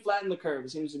know what I mean? Flatten the curve.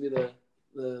 It seems to be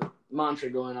the mantra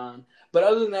going on. But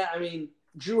other than that, I mean,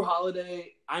 Jrue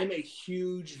Holiday, I'm a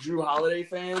huge Jrue Holiday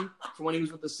fan from when he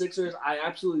was with the Sixers. I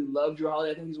absolutely love Jrue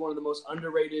Holiday. I think he's one of the most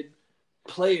underrated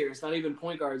players, not even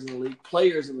point guards in the league,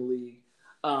 players in the league.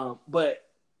 But,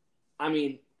 I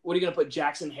mean, what are you going to put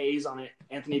Jackson Hayes on it?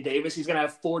 Anthony Davis? He's going to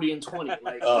have 40 and 20.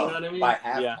 Like, you know what I mean? By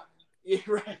half. Yeah,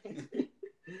 right.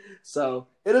 So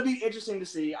it'll be interesting to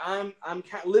see. I'm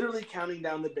literally counting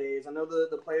down the days. I know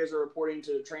the players are reporting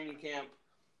to training camp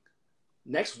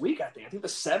next week. I think the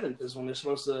 7th is when they're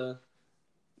supposed to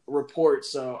report.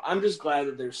 So I'm just glad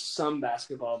that there's some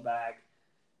basketball back.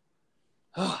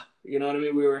 You know what I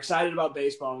mean? We were excited about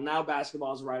baseball. Now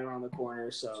basketball is right around the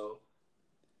corner. So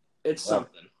it's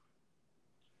something.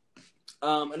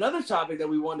 Another topic that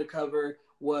we wanted to cover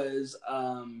was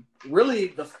really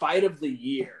the fight of the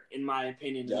year, in my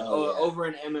opinion, over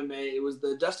in MMA. It was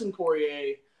the Dustin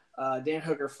Poirier, Dan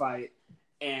Hooker fight,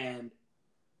 and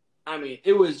I mean,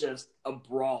 it was just a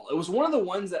brawl. It was one of the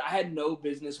ones that I had no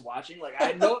business watching. Like I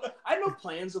had no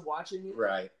plans of watching it.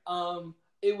 Right.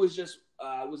 It was just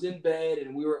I was in bed,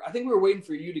 and I think we were waiting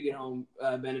for you to get home,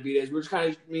 Benavidez. We were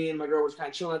just me and my girl were just kind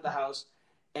of chilling at the house,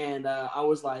 and I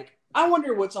was like, I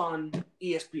wonder what's on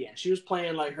ESPN. She was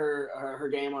playing like her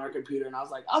game on her computer, and I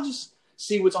was like, I'll just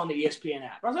see what's on the ESPN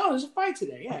app. I was like, oh, there's a fight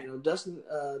today. Yeah,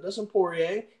 Dustin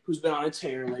Poirier, who's been on a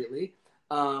tear lately.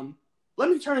 Let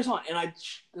me turn this on,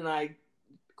 and I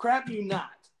crap you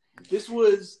not, this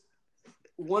was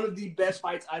one of the best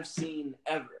fights I've seen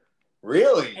ever.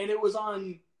 Really? And it was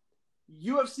on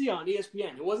UFC on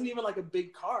ESPN. It wasn't even like a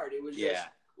big card. It was just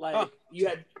like you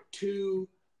had 2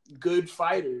 good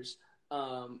fighters.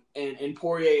 And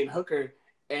Poirier and Hooker,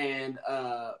 and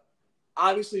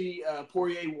obviously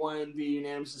Poirier won via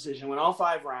unanimous decision, went all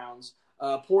 5 rounds.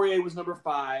 Poirier was number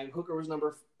 5,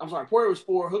 Poirier was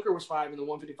 4, Hooker was 5 in the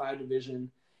 155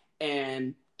 division.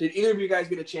 And did either of you guys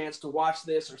get a chance to watch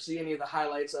this or see any of the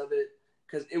highlights of it?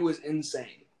 Because it was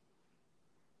insane.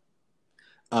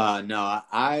 No,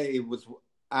 I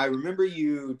remember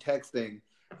you texting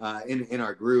in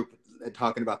our group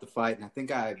talking about the fight, and I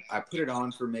think I put it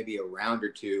on for maybe a round or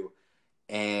 2,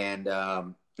 and I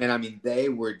mean, they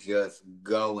were just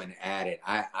going at it.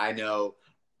 I know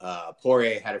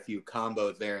Poirier had a few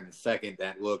combos there in the second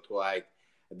that looked like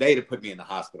they'd have put me in the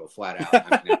hospital flat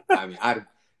out. I mean,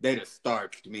 they'd have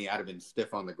starched me. I'd have been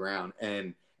stiff on the ground,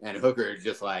 and Hooker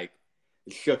just like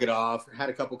shook it off, had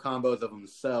a couple combos of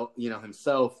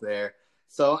himself there.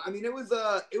 So I mean, it was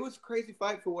a crazy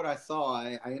fight for what I saw.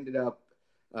 I ended up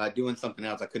doing something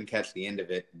else. I couldn't catch the end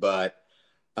of it, but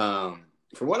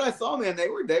for what I saw, man, they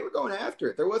were going after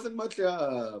it. There wasn't much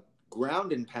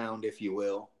ground and pound, if you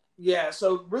will. Yeah,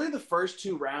 so really the first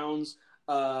 2 rounds,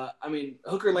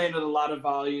 Hooker landed a lot of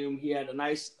volume. He had a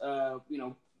nice,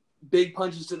 big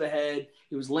punches to the head.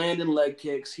 He was landing leg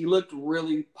kicks. He looked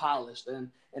really polished. And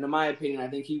in my opinion, I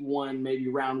think he won maybe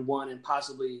round 1 and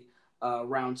possibly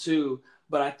round 2.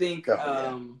 But I think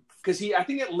because I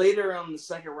think later on in the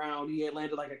second round, he had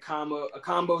landed like a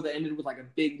combo that ended with like a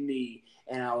big knee.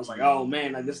 And I was like, oh,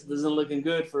 man, like, this isn't looking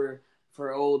good for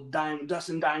old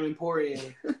Dustin Diamond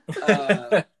Poirier.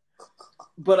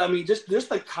 But, I mean, just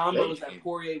the combos that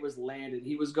Poirier was landing.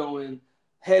 He was going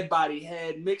head, body,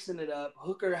 head, mixing it up.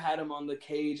 Hooker had him on the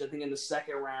cage, I think, in the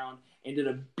second round and did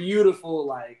a beautiful,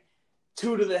 like,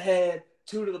 2 to the head,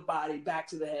 2 to the body, back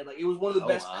to the head. Like, it was one of the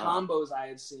best combos I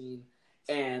had seen.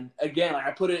 And, again, like,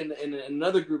 I put it in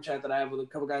another group chat that I have with a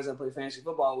couple guys I play fantasy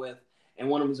football with. And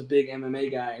one of them is a big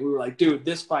MMA guy. And we were like, dude,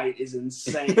 this fight is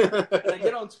insane. And I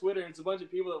get on Twitter, and it's a bunch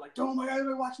of people that are like, oh, my God, I've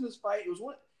been watching this fight. It was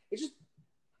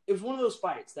one of those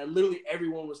fights that literally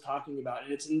everyone was talking about.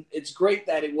 And it's great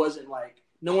that it wasn't like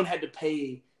no one had to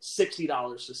pay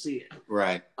 $60 to see it.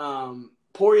 Right.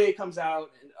 Poirier comes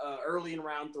out early in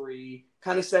round 3,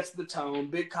 kind of sets the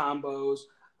tone, big combos.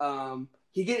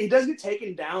 He does get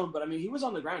taken down, but, I mean, he was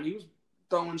on the ground. He was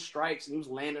throwing strikes, and he was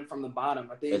landing from the bottom.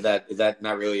 I think is that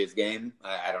not really his game?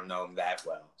 I don't know him that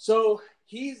well. So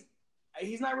he's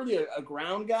not really a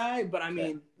ground guy, but I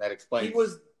mean that explains. He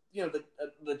was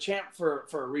the champ for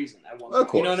a reason at one point. Of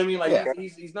course. You know what I mean? Like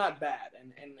he's not bad,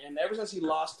 and ever since he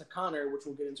lost to Conor, which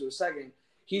we'll get into in a second,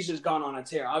 he's just gone on a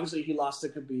tear. Obviously, he lost to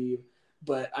Khabib,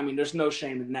 but I mean, there's no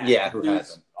shame in that. Yeah, who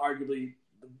hasn't? Arguably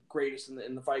the greatest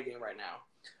in the fight game right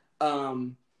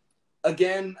now.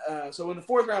 Again, so in the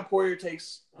 4th round, Poirier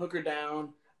takes Hooker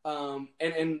down.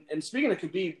 And speaking of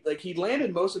Khabib, like, he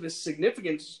landed most of his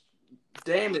significant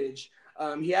damage.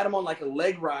 He had him on like a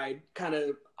leg ride, kind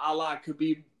of a la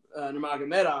Khabib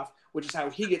Nurmagomedov, which is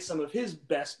how he gets some of his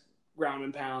best ground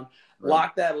and pound. Right.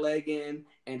 Locked that leg in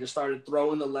and just started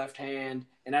throwing the left hand,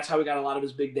 and that's how he got a lot of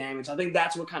his big damage. I think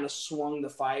that's what kind of swung the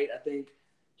fight. I think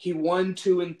he won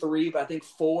 2 and 3, but I think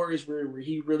 4 is where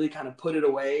he really kind of put it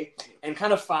away, and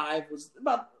kind of 5 was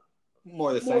about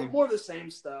more of the same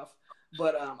stuff.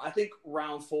 But I think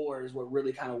round 4 is what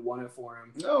really kind of won it for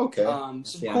him. Oh, okay. Some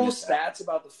cool stats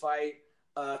about the fight: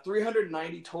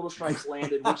 390 total strikes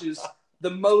landed, which is the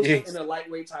most in a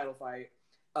lightweight title fight,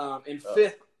 and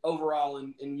 5th overall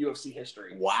in UFC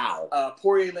history. Wow.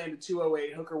 Poirier landed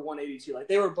 208, Hooker 182. Like,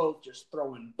 they were both just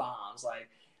throwing bombs. Like,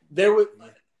 there was.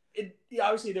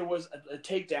 Obviously, there was a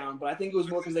takedown, but I think it was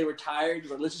more because they were tired.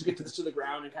 Like, let's just get to the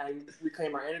ground and kind of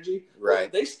reclaim our energy. Right.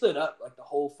 But they stood up like the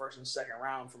whole first and second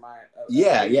round for my.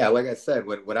 Yeah. Like I said,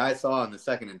 what I saw in the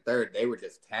second and third, they were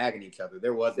just tagging each other.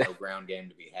 There was no ground game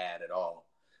to be had at all.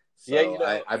 So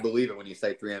I believe it when you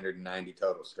say 390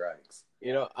 total strikes.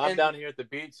 I'm down here at the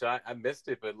beach, so I missed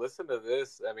it. But listen to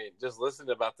this. I mean, just listen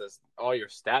about this, all your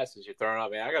stats that you're throwing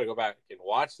out, man. I got to go back and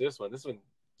watch this one. This one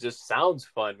just sounds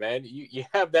fun, man. You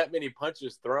have that many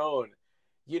punches thrown,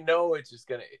 it's just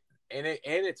gonna, and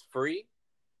it's free.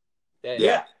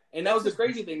 Yeah, and that was the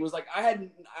crazy thing was, like, I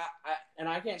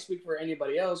can't speak for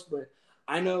anybody else, but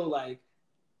I know, like,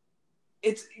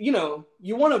 it's you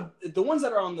want to, the ones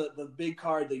that are on the big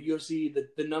card, the UFC,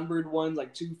 the numbered ones,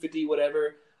 like 250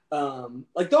 whatever.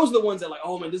 Like, those are the ones that, like,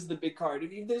 oh man, this is the big card.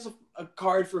 If there's a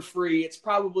card for free, it's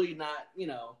probably not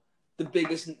the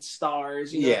biggest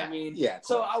stars, you know what I mean? Yeah.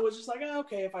 So I was just like,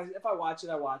 okay, if I watch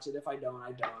it, I watch it. If I don't,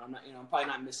 I don't. I'm not, I'm probably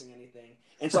not missing anything.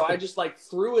 And so I just like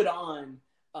threw it on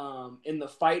in the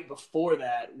fight before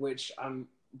that, which I'm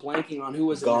blanking on who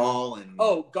was Gall and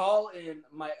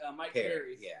Mike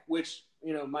Perry. Yeah. Which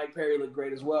Mike Perry looked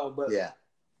great as well. But yeah,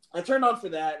 I turned on for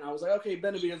that, and I was like, okay,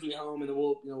 Benavidez will be home, and then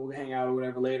we'll hang out or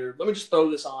whatever later. Let me just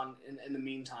throw this on in the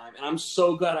meantime. And I'm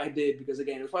so glad I did, because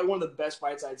again, it was probably one of the best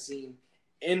fights I'd seen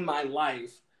in my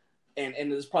life, and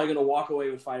is probably going to walk away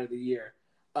with fight of the year.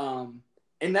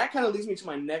 And that kind of leads me to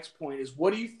my next point is,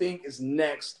 what do you think is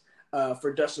next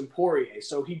for Dustin Poirier?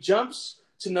 So he jumps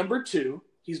to number 2.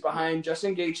 He's behind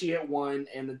Justin Gaethje at 1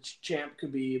 and the champ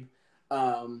Khabib.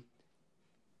 And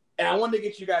I wanted to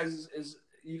get you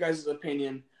guys'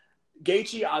 opinion.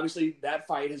 Gaethje, obviously, that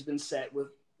fight has been set with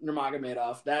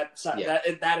Nurmagomedov. That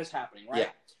is happening, right? Yeah.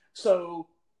 So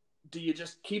do you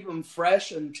just keep him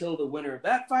fresh until the winner of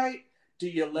that fight? Do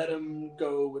you let him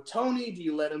go with Tony? Do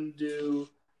you let him do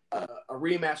a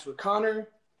rematch with Conor?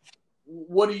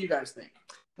 What do you guys think?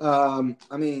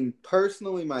 I mean,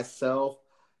 personally, myself,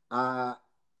 I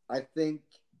think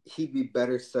he'd be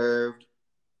better served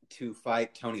to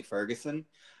fight Tony Ferguson.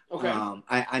 Okay.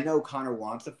 I know Conor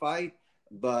wants a fight,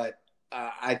 but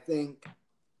I think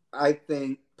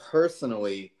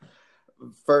personally,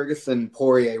 Ferguson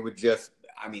Poirier would just.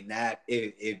 I mean, that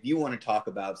if you want to talk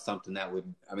about something that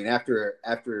would, I mean, after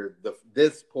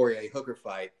this Poirier Hooker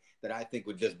fight, that I think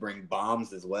would just bring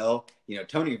bombs as well. You know,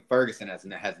 Tony Ferguson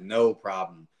has no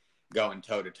problem going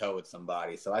toe to toe with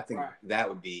somebody, so I think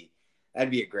that'd be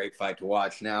a great fight to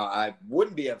watch. Now, I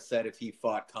wouldn't be upset if he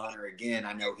fought Conor again.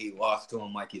 I know he lost to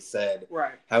him, like you said,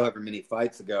 however many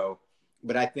fights ago,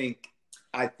 but I think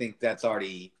that's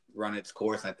already run its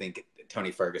course. I think Tony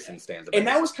Ferguson stands up. And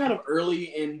that was kind of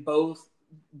early in both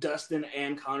Dustin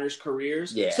and Conor's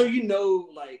careers. Yeah. So, you know,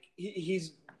 like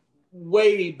he's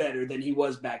way better than he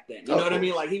was back then. You know what I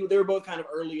mean? Like they were both kind of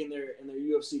early in their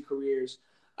UFC careers.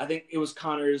 I think it was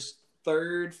Conor's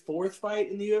fourth fight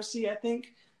in the UFC, I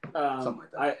think. Something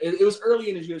like that. It was early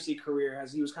in his UFC career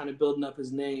as he was kind of building up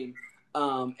his name.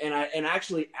 And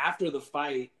actually after the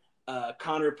fight,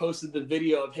 Conor posted the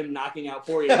video of him knocking out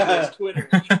Poirier on his Twitter.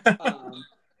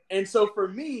 And so for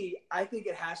me, I think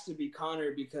it has to be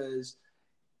Conor, because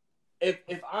if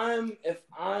I'm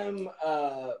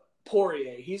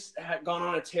Poirier, he's gone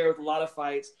on a tear with a lot of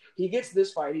fights. He gets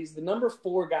this fight. He's the number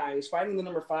 4 guy. He's fighting the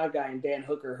number 5 guy in Dan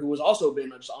Hooker, who has also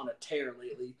been just on a tear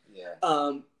lately.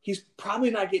 Yeah. He's probably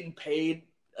not getting paid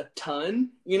a ton,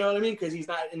 you know what I mean? Because he's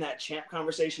not in that champ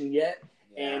conversation yet.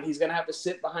 Yeah. And he's going to have to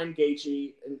sit behind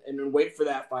Gaethje and wait for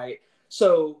that fight.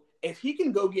 So if he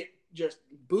can go get just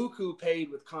buku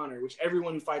paid with Conor, which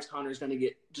everyone who fights Conor is going to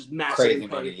get just massive crazy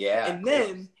paid. money, yeah. And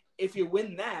then if you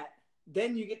win that,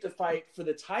 then you get to fight for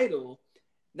the title.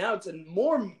 Now it's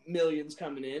more millions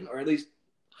coming in, or at least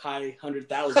high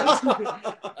 100,000.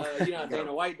 You know how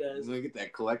Dana White does. Look at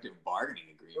that collective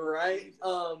bargaining agreement. Right.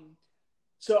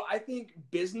 So I think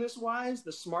business-wise,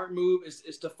 the smart move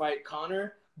is to fight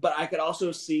Conor. But I could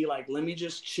also see, like, let me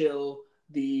just chill.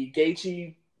 The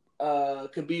Gaethje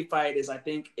Khabib fight is, I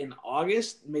think, in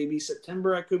August, maybe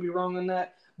September. I could be wrong on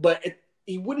that. But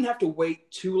he wouldn't have to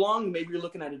wait too long. Maybe you're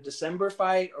looking at a December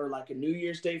fight or like a New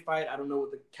Year's Day fight. I don't know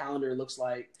what the calendar looks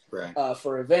like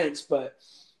for events, but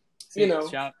you know,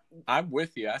 Sean, I'm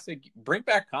with you. I said, bring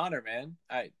back Conor, man.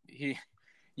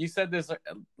 You said this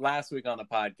last week on the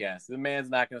podcast. The man's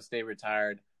not going to stay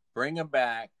retired. Bring him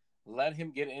back. Let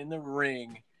him get in the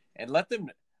ring and let them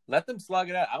slug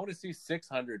it out. I want to see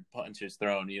 600 punches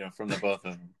thrown, you know, from the both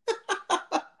of them.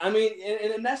 I mean,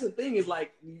 and that's the thing is,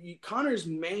 like, Conor's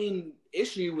main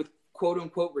issue with quote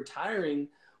unquote retiring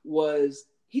was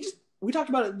we talked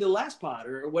about it in the last pod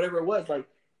or whatever it was. Like,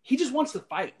 he just wants to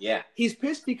fight. Yeah. He's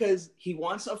pissed because he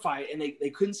wants a fight and they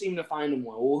couldn't seem to find him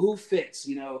one. Well, who fits,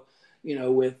 you know,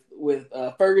 with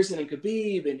Ferguson and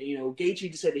Khabib, and, you know,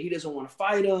 Gaethje just said that he doesn't want to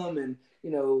fight him, and, you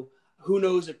know, who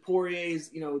knows if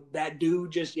Poirier's, you know, that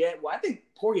dude just yet. Well, I think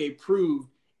Poirier proved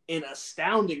in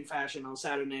astounding fashion on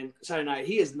Saturday night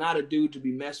he is not a dude to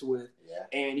be messed with. Yeah.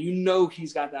 And you know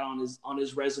he's got that on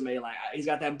his resume. Like, he's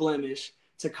got that blemish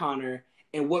to Conor.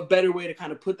 And what better way to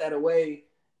kind of put that away?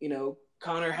 You know,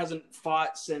 Conor hasn't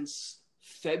fought since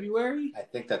February. I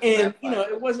think that's, and you know,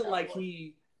 it wasn't like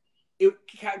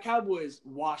Cowboys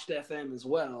washed FM as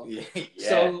well. Yeah.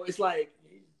 So it's like,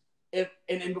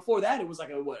 and before that it was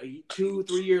like a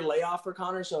 2-3 year layoff for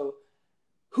Conor. So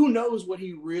who knows what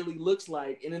he really looks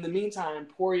like? And in the meantime,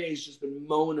 Poirier's just been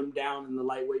mowing him down in the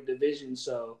lightweight division.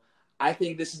 So I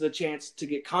think this is a chance to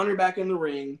get Conor back in the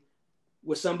ring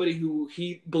with somebody who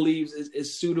he believes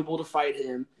is suitable to fight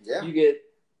him. Yeah. You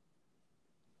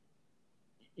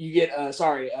get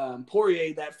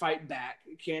Poirier that fight back,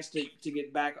 a chance to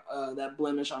get back that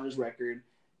blemish on his record.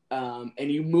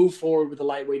 And you move forward with the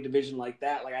lightweight division like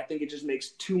that. Like, I think it just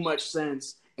makes too much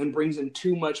sense and brings in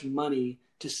too much money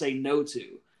to say no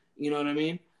to. You know what I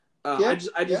mean? I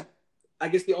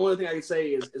guess the only thing I could say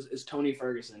is Tony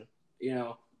Ferguson, you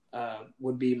know,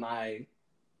 would be my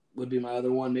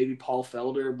other one. Maybe Paul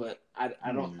Felder, but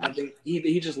I don't. I think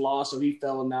he just lost, so he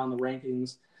fell down the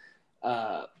rankings.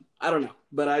 I don't know,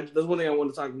 but that's one thing I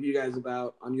want to talk with you guys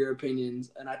about on your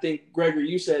opinions. And I think, Gregor,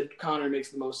 you said Conor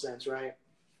makes the most sense, right?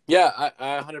 Yeah,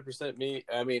 I 100% me.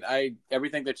 I mean,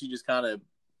 everything that you just kind of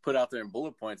put out there in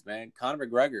bullet points, man. Conor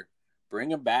McGregor,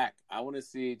 bring him back. I want to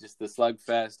see just the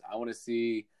slugfest. I want to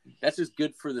see – that's just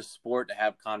good for the sport to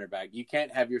have Conor back. You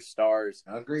can't have your stars.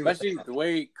 I agree especially with that. The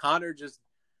way Conor just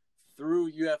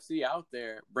threw UFC out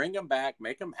there. Bring him back.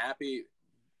 Make him happy.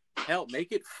 Hell,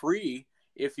 make it free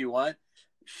if you want.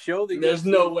 Show the There's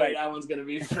UFC, no way that one's going to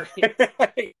be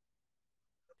free.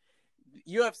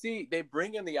 UFC, they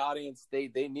bring in the audience. They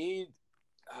need,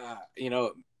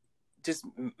 just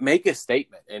make a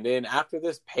statement, and then after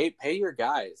this, pay your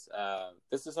guys.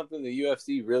 This is something the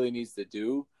UFC really needs to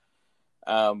do.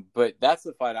 But that's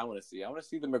the fight I want to see. I want to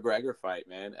see the McGregor fight,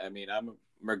 man. I mean, I'm a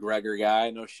McGregor guy.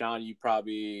 I know, Sean, you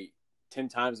probably 10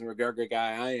 times the McGregor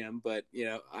guy I am, but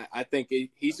I think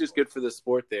he's just good for the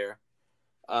sport there.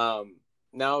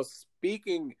 Now,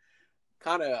 speaking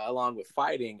kind of along with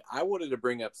fighting, I wanted to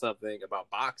bring up something about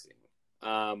boxing.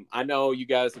 I know you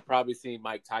guys have probably seen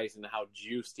Mike Tyson, how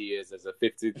juiced he is as a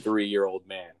 53-year-old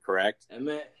man, correct? And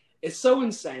man, it's so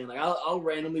insane. Like I'll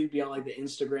randomly be on like the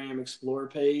Instagram Explore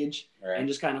page and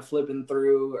just kind of flipping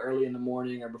through early in the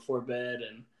morning or before bed,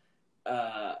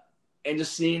 and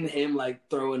just seeing him like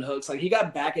throwing hooks. Like he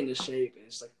got back into shape, and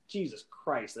it's like, Jesus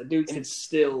Christ, that dude can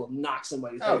still knock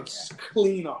somebody's head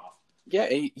clean off. Yeah,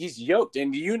 he's yoked.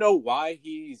 And do you know why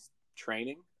he's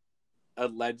training?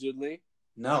 Allegedly.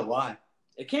 No, why?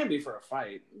 It can't be for a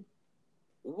fight.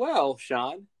 Well,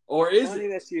 Sean, or is funny it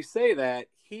that you say that?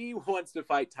 He wants to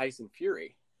fight Tyson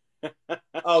Fury.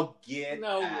 Oh, get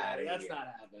no way. outta That's here.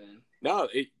 not happening. No,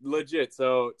 legit.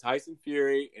 So Tyson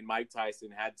Fury and Mike Tyson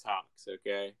had talks,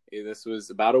 okay? This was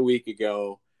about a week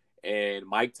ago, and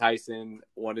Mike Tyson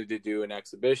wanted to do an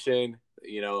exhibition,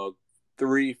 3-5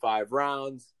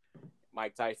 rounds.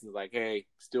 Mike Tyson's like, hey,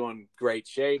 still in great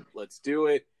shape. Let's do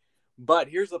it. But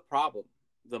here's the problem,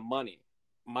 the money.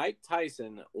 Mike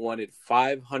Tyson wanted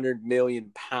 500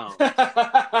 million pounds.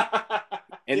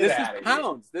 And this is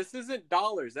pounds. This isn't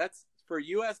dollars. That's for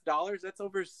US dollars. That's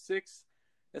over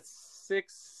it's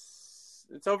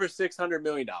over $600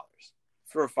 million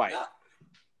for a fight.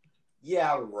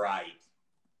 Yeah, right.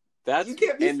 That's you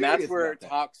can't be and that's where that.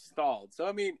 Talks stalled. So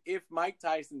I mean, if Mike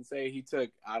Tyson say he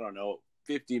took, I don't know,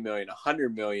 50 million,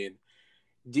 100 million,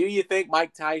 do you think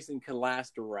Mike Tyson can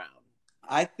last around?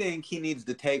 I think he needs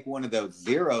to take one of those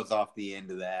zeros off the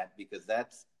end of that, because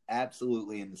that's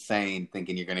absolutely insane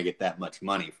thinking you're going to get that much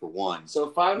money for one. So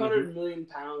 500 million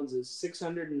pounds is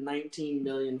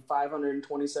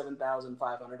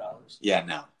 $619,527,500. Yeah,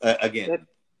 no. Again, that's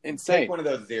insane. Take one of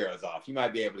those zeros off. You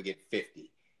might be able to get 50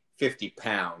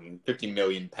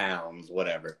 million pounds,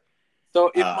 whatever. So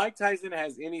if Mike Tyson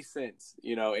has any sense,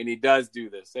 and he does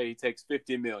do this, say he takes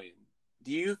 50 million,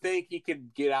 do you think he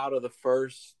could get out of the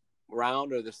first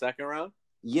round or the second round?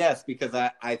 Yes, because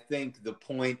I think the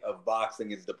point of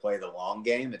boxing is to play the long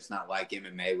game. It's not like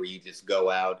MMA where you just go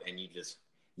out and you just,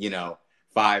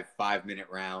 5-minute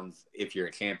rounds. If you're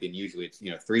a champion, usually it's,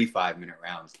 3 5-minute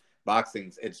rounds.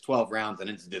 Boxing's, it's 12 rounds, and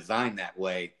it's designed that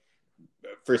way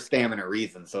for stamina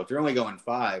reasons. So if you're only going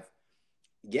 5,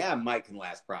 yeah, Mike can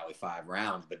last probably 5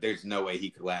 rounds, but there's no way he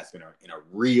could last in a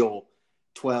real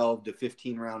 12 to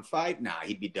 15 round fight. Nah,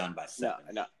 he'd be done by 7.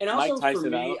 No. And also Mike Tyson, for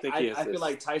me, I don't think he is. I feel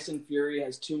like Tyson Fury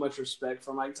has too much respect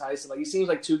for Mike Tyson. Like he seems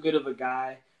like too good of a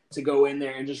guy to go in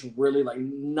there and just really like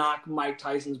knock Mike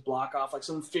Tyson's block off like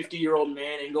some 50-year-old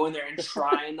man and go in there and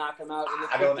try and knock him out.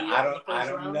 I don't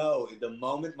know. The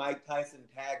moment Mike Tyson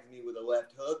tags me with a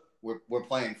left hook, we're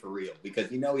playing for real, because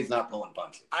he's not pulling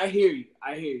punches. I hear you.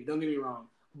 Don't get me wrong.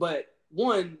 But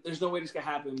one, there's no way this could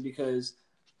happen because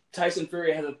Tyson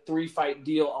Fury has a 3-fight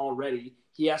deal already.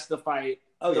 He has to fight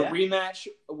rematch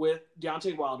with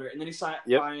Deontay Wilder, and then he signed.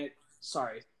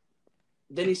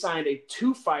 Then he signed a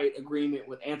 2-fight agreement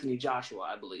with Anthony Joshua,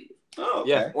 I believe. Oh, okay.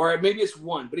 Yeah. Or maybe it's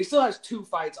 1, but he still has 2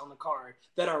 fights on the card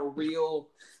that are real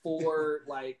for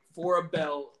a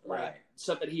belt,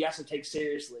 stuff that he has to take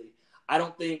seriously. I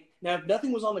don't think now if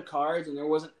nothing was on the cards and there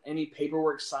wasn't any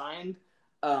paperwork signed,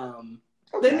 then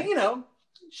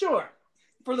sure.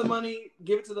 For the money,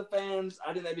 give it to the fans.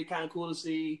 I think that'd be kind of cool to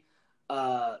see.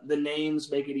 The names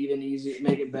make it even easier,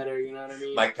 make it better. You know what I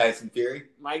mean? Mike Tyson Fury.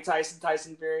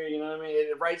 Tyson Fury. You know what I mean?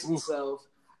 It writes itself.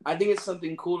 I think it's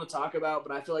something cool to talk about,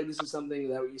 but I feel like this is something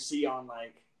that you see on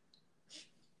like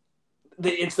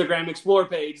the Instagram Explore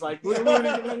page. Like, I don't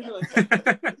know.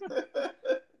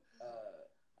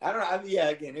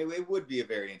 Again, it would be a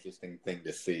very interesting thing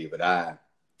to see, but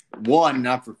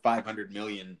not for 500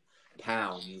 million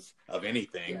pounds of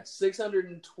anything. Yeah,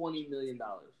 $620 million.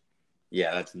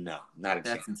 Yeah, that's not a That's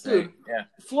chance. insane. Dude, yeah.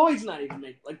 Floyd's not even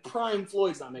making prime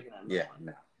Floyd's not making that much money.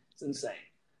 No. It's insane.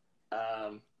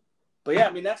 But yeah,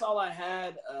 I mean that's all I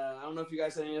had. I don't know if you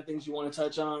guys had any other things you want to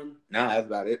touch on. No, that's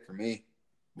about it for me.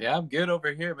 Yeah, I'm good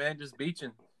over here, man. Just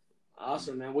beaching.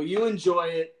 Awesome, man. Well, you enjoy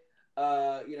it.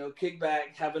 Kick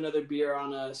back, have another beer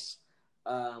on us.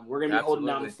 We're gonna be holding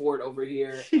down the fort over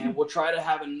here, and we'll try to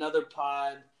have another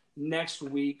pod next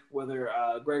week. Whether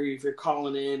Gregory, if you're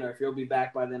calling in or if you'll be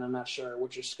back by then, I'm not sure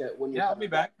what your schedule. I'll be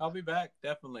back. I'll be back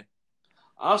definitely.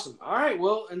 Awesome. All right.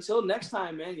 Well, until next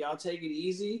time, man. Y'all take it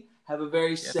easy. Have a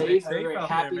very safe, have a very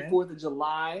happy 4th of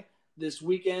July this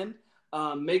weekend.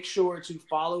 Make sure to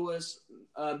follow us.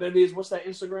 Benavides, what's that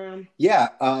Instagram? Yeah.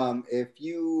 If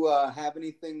you have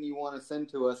anything you want to send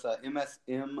to us,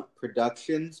 MSM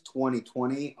Productions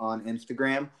 2020 on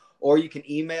Instagram, or you can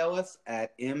email us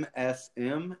at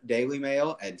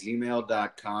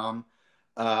msmdailymail@gmail.com.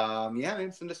 Yeah,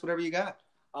 man, send us whatever you got.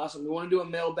 Awesome. We want to do a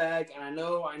mailbag, and I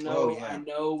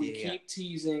know. We keep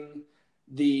teasing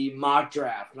the mock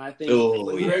draft, and I think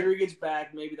when Gregory gets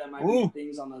back, maybe that might be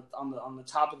things on the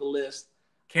top of the list.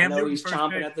 I know he's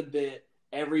chomping at the bit.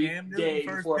 Every day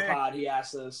before a pod, he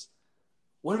asks us,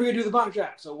 "When are we gonna do the mock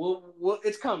draft?" So we'll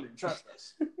it's coming. Trust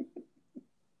us.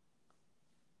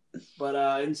 But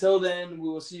until then, we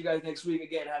will see you guys next week.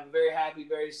 Again, have a very happy,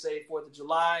 very safe 4th of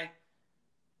July.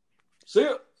 See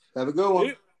you. Have a good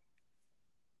one.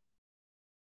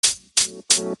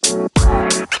 See you.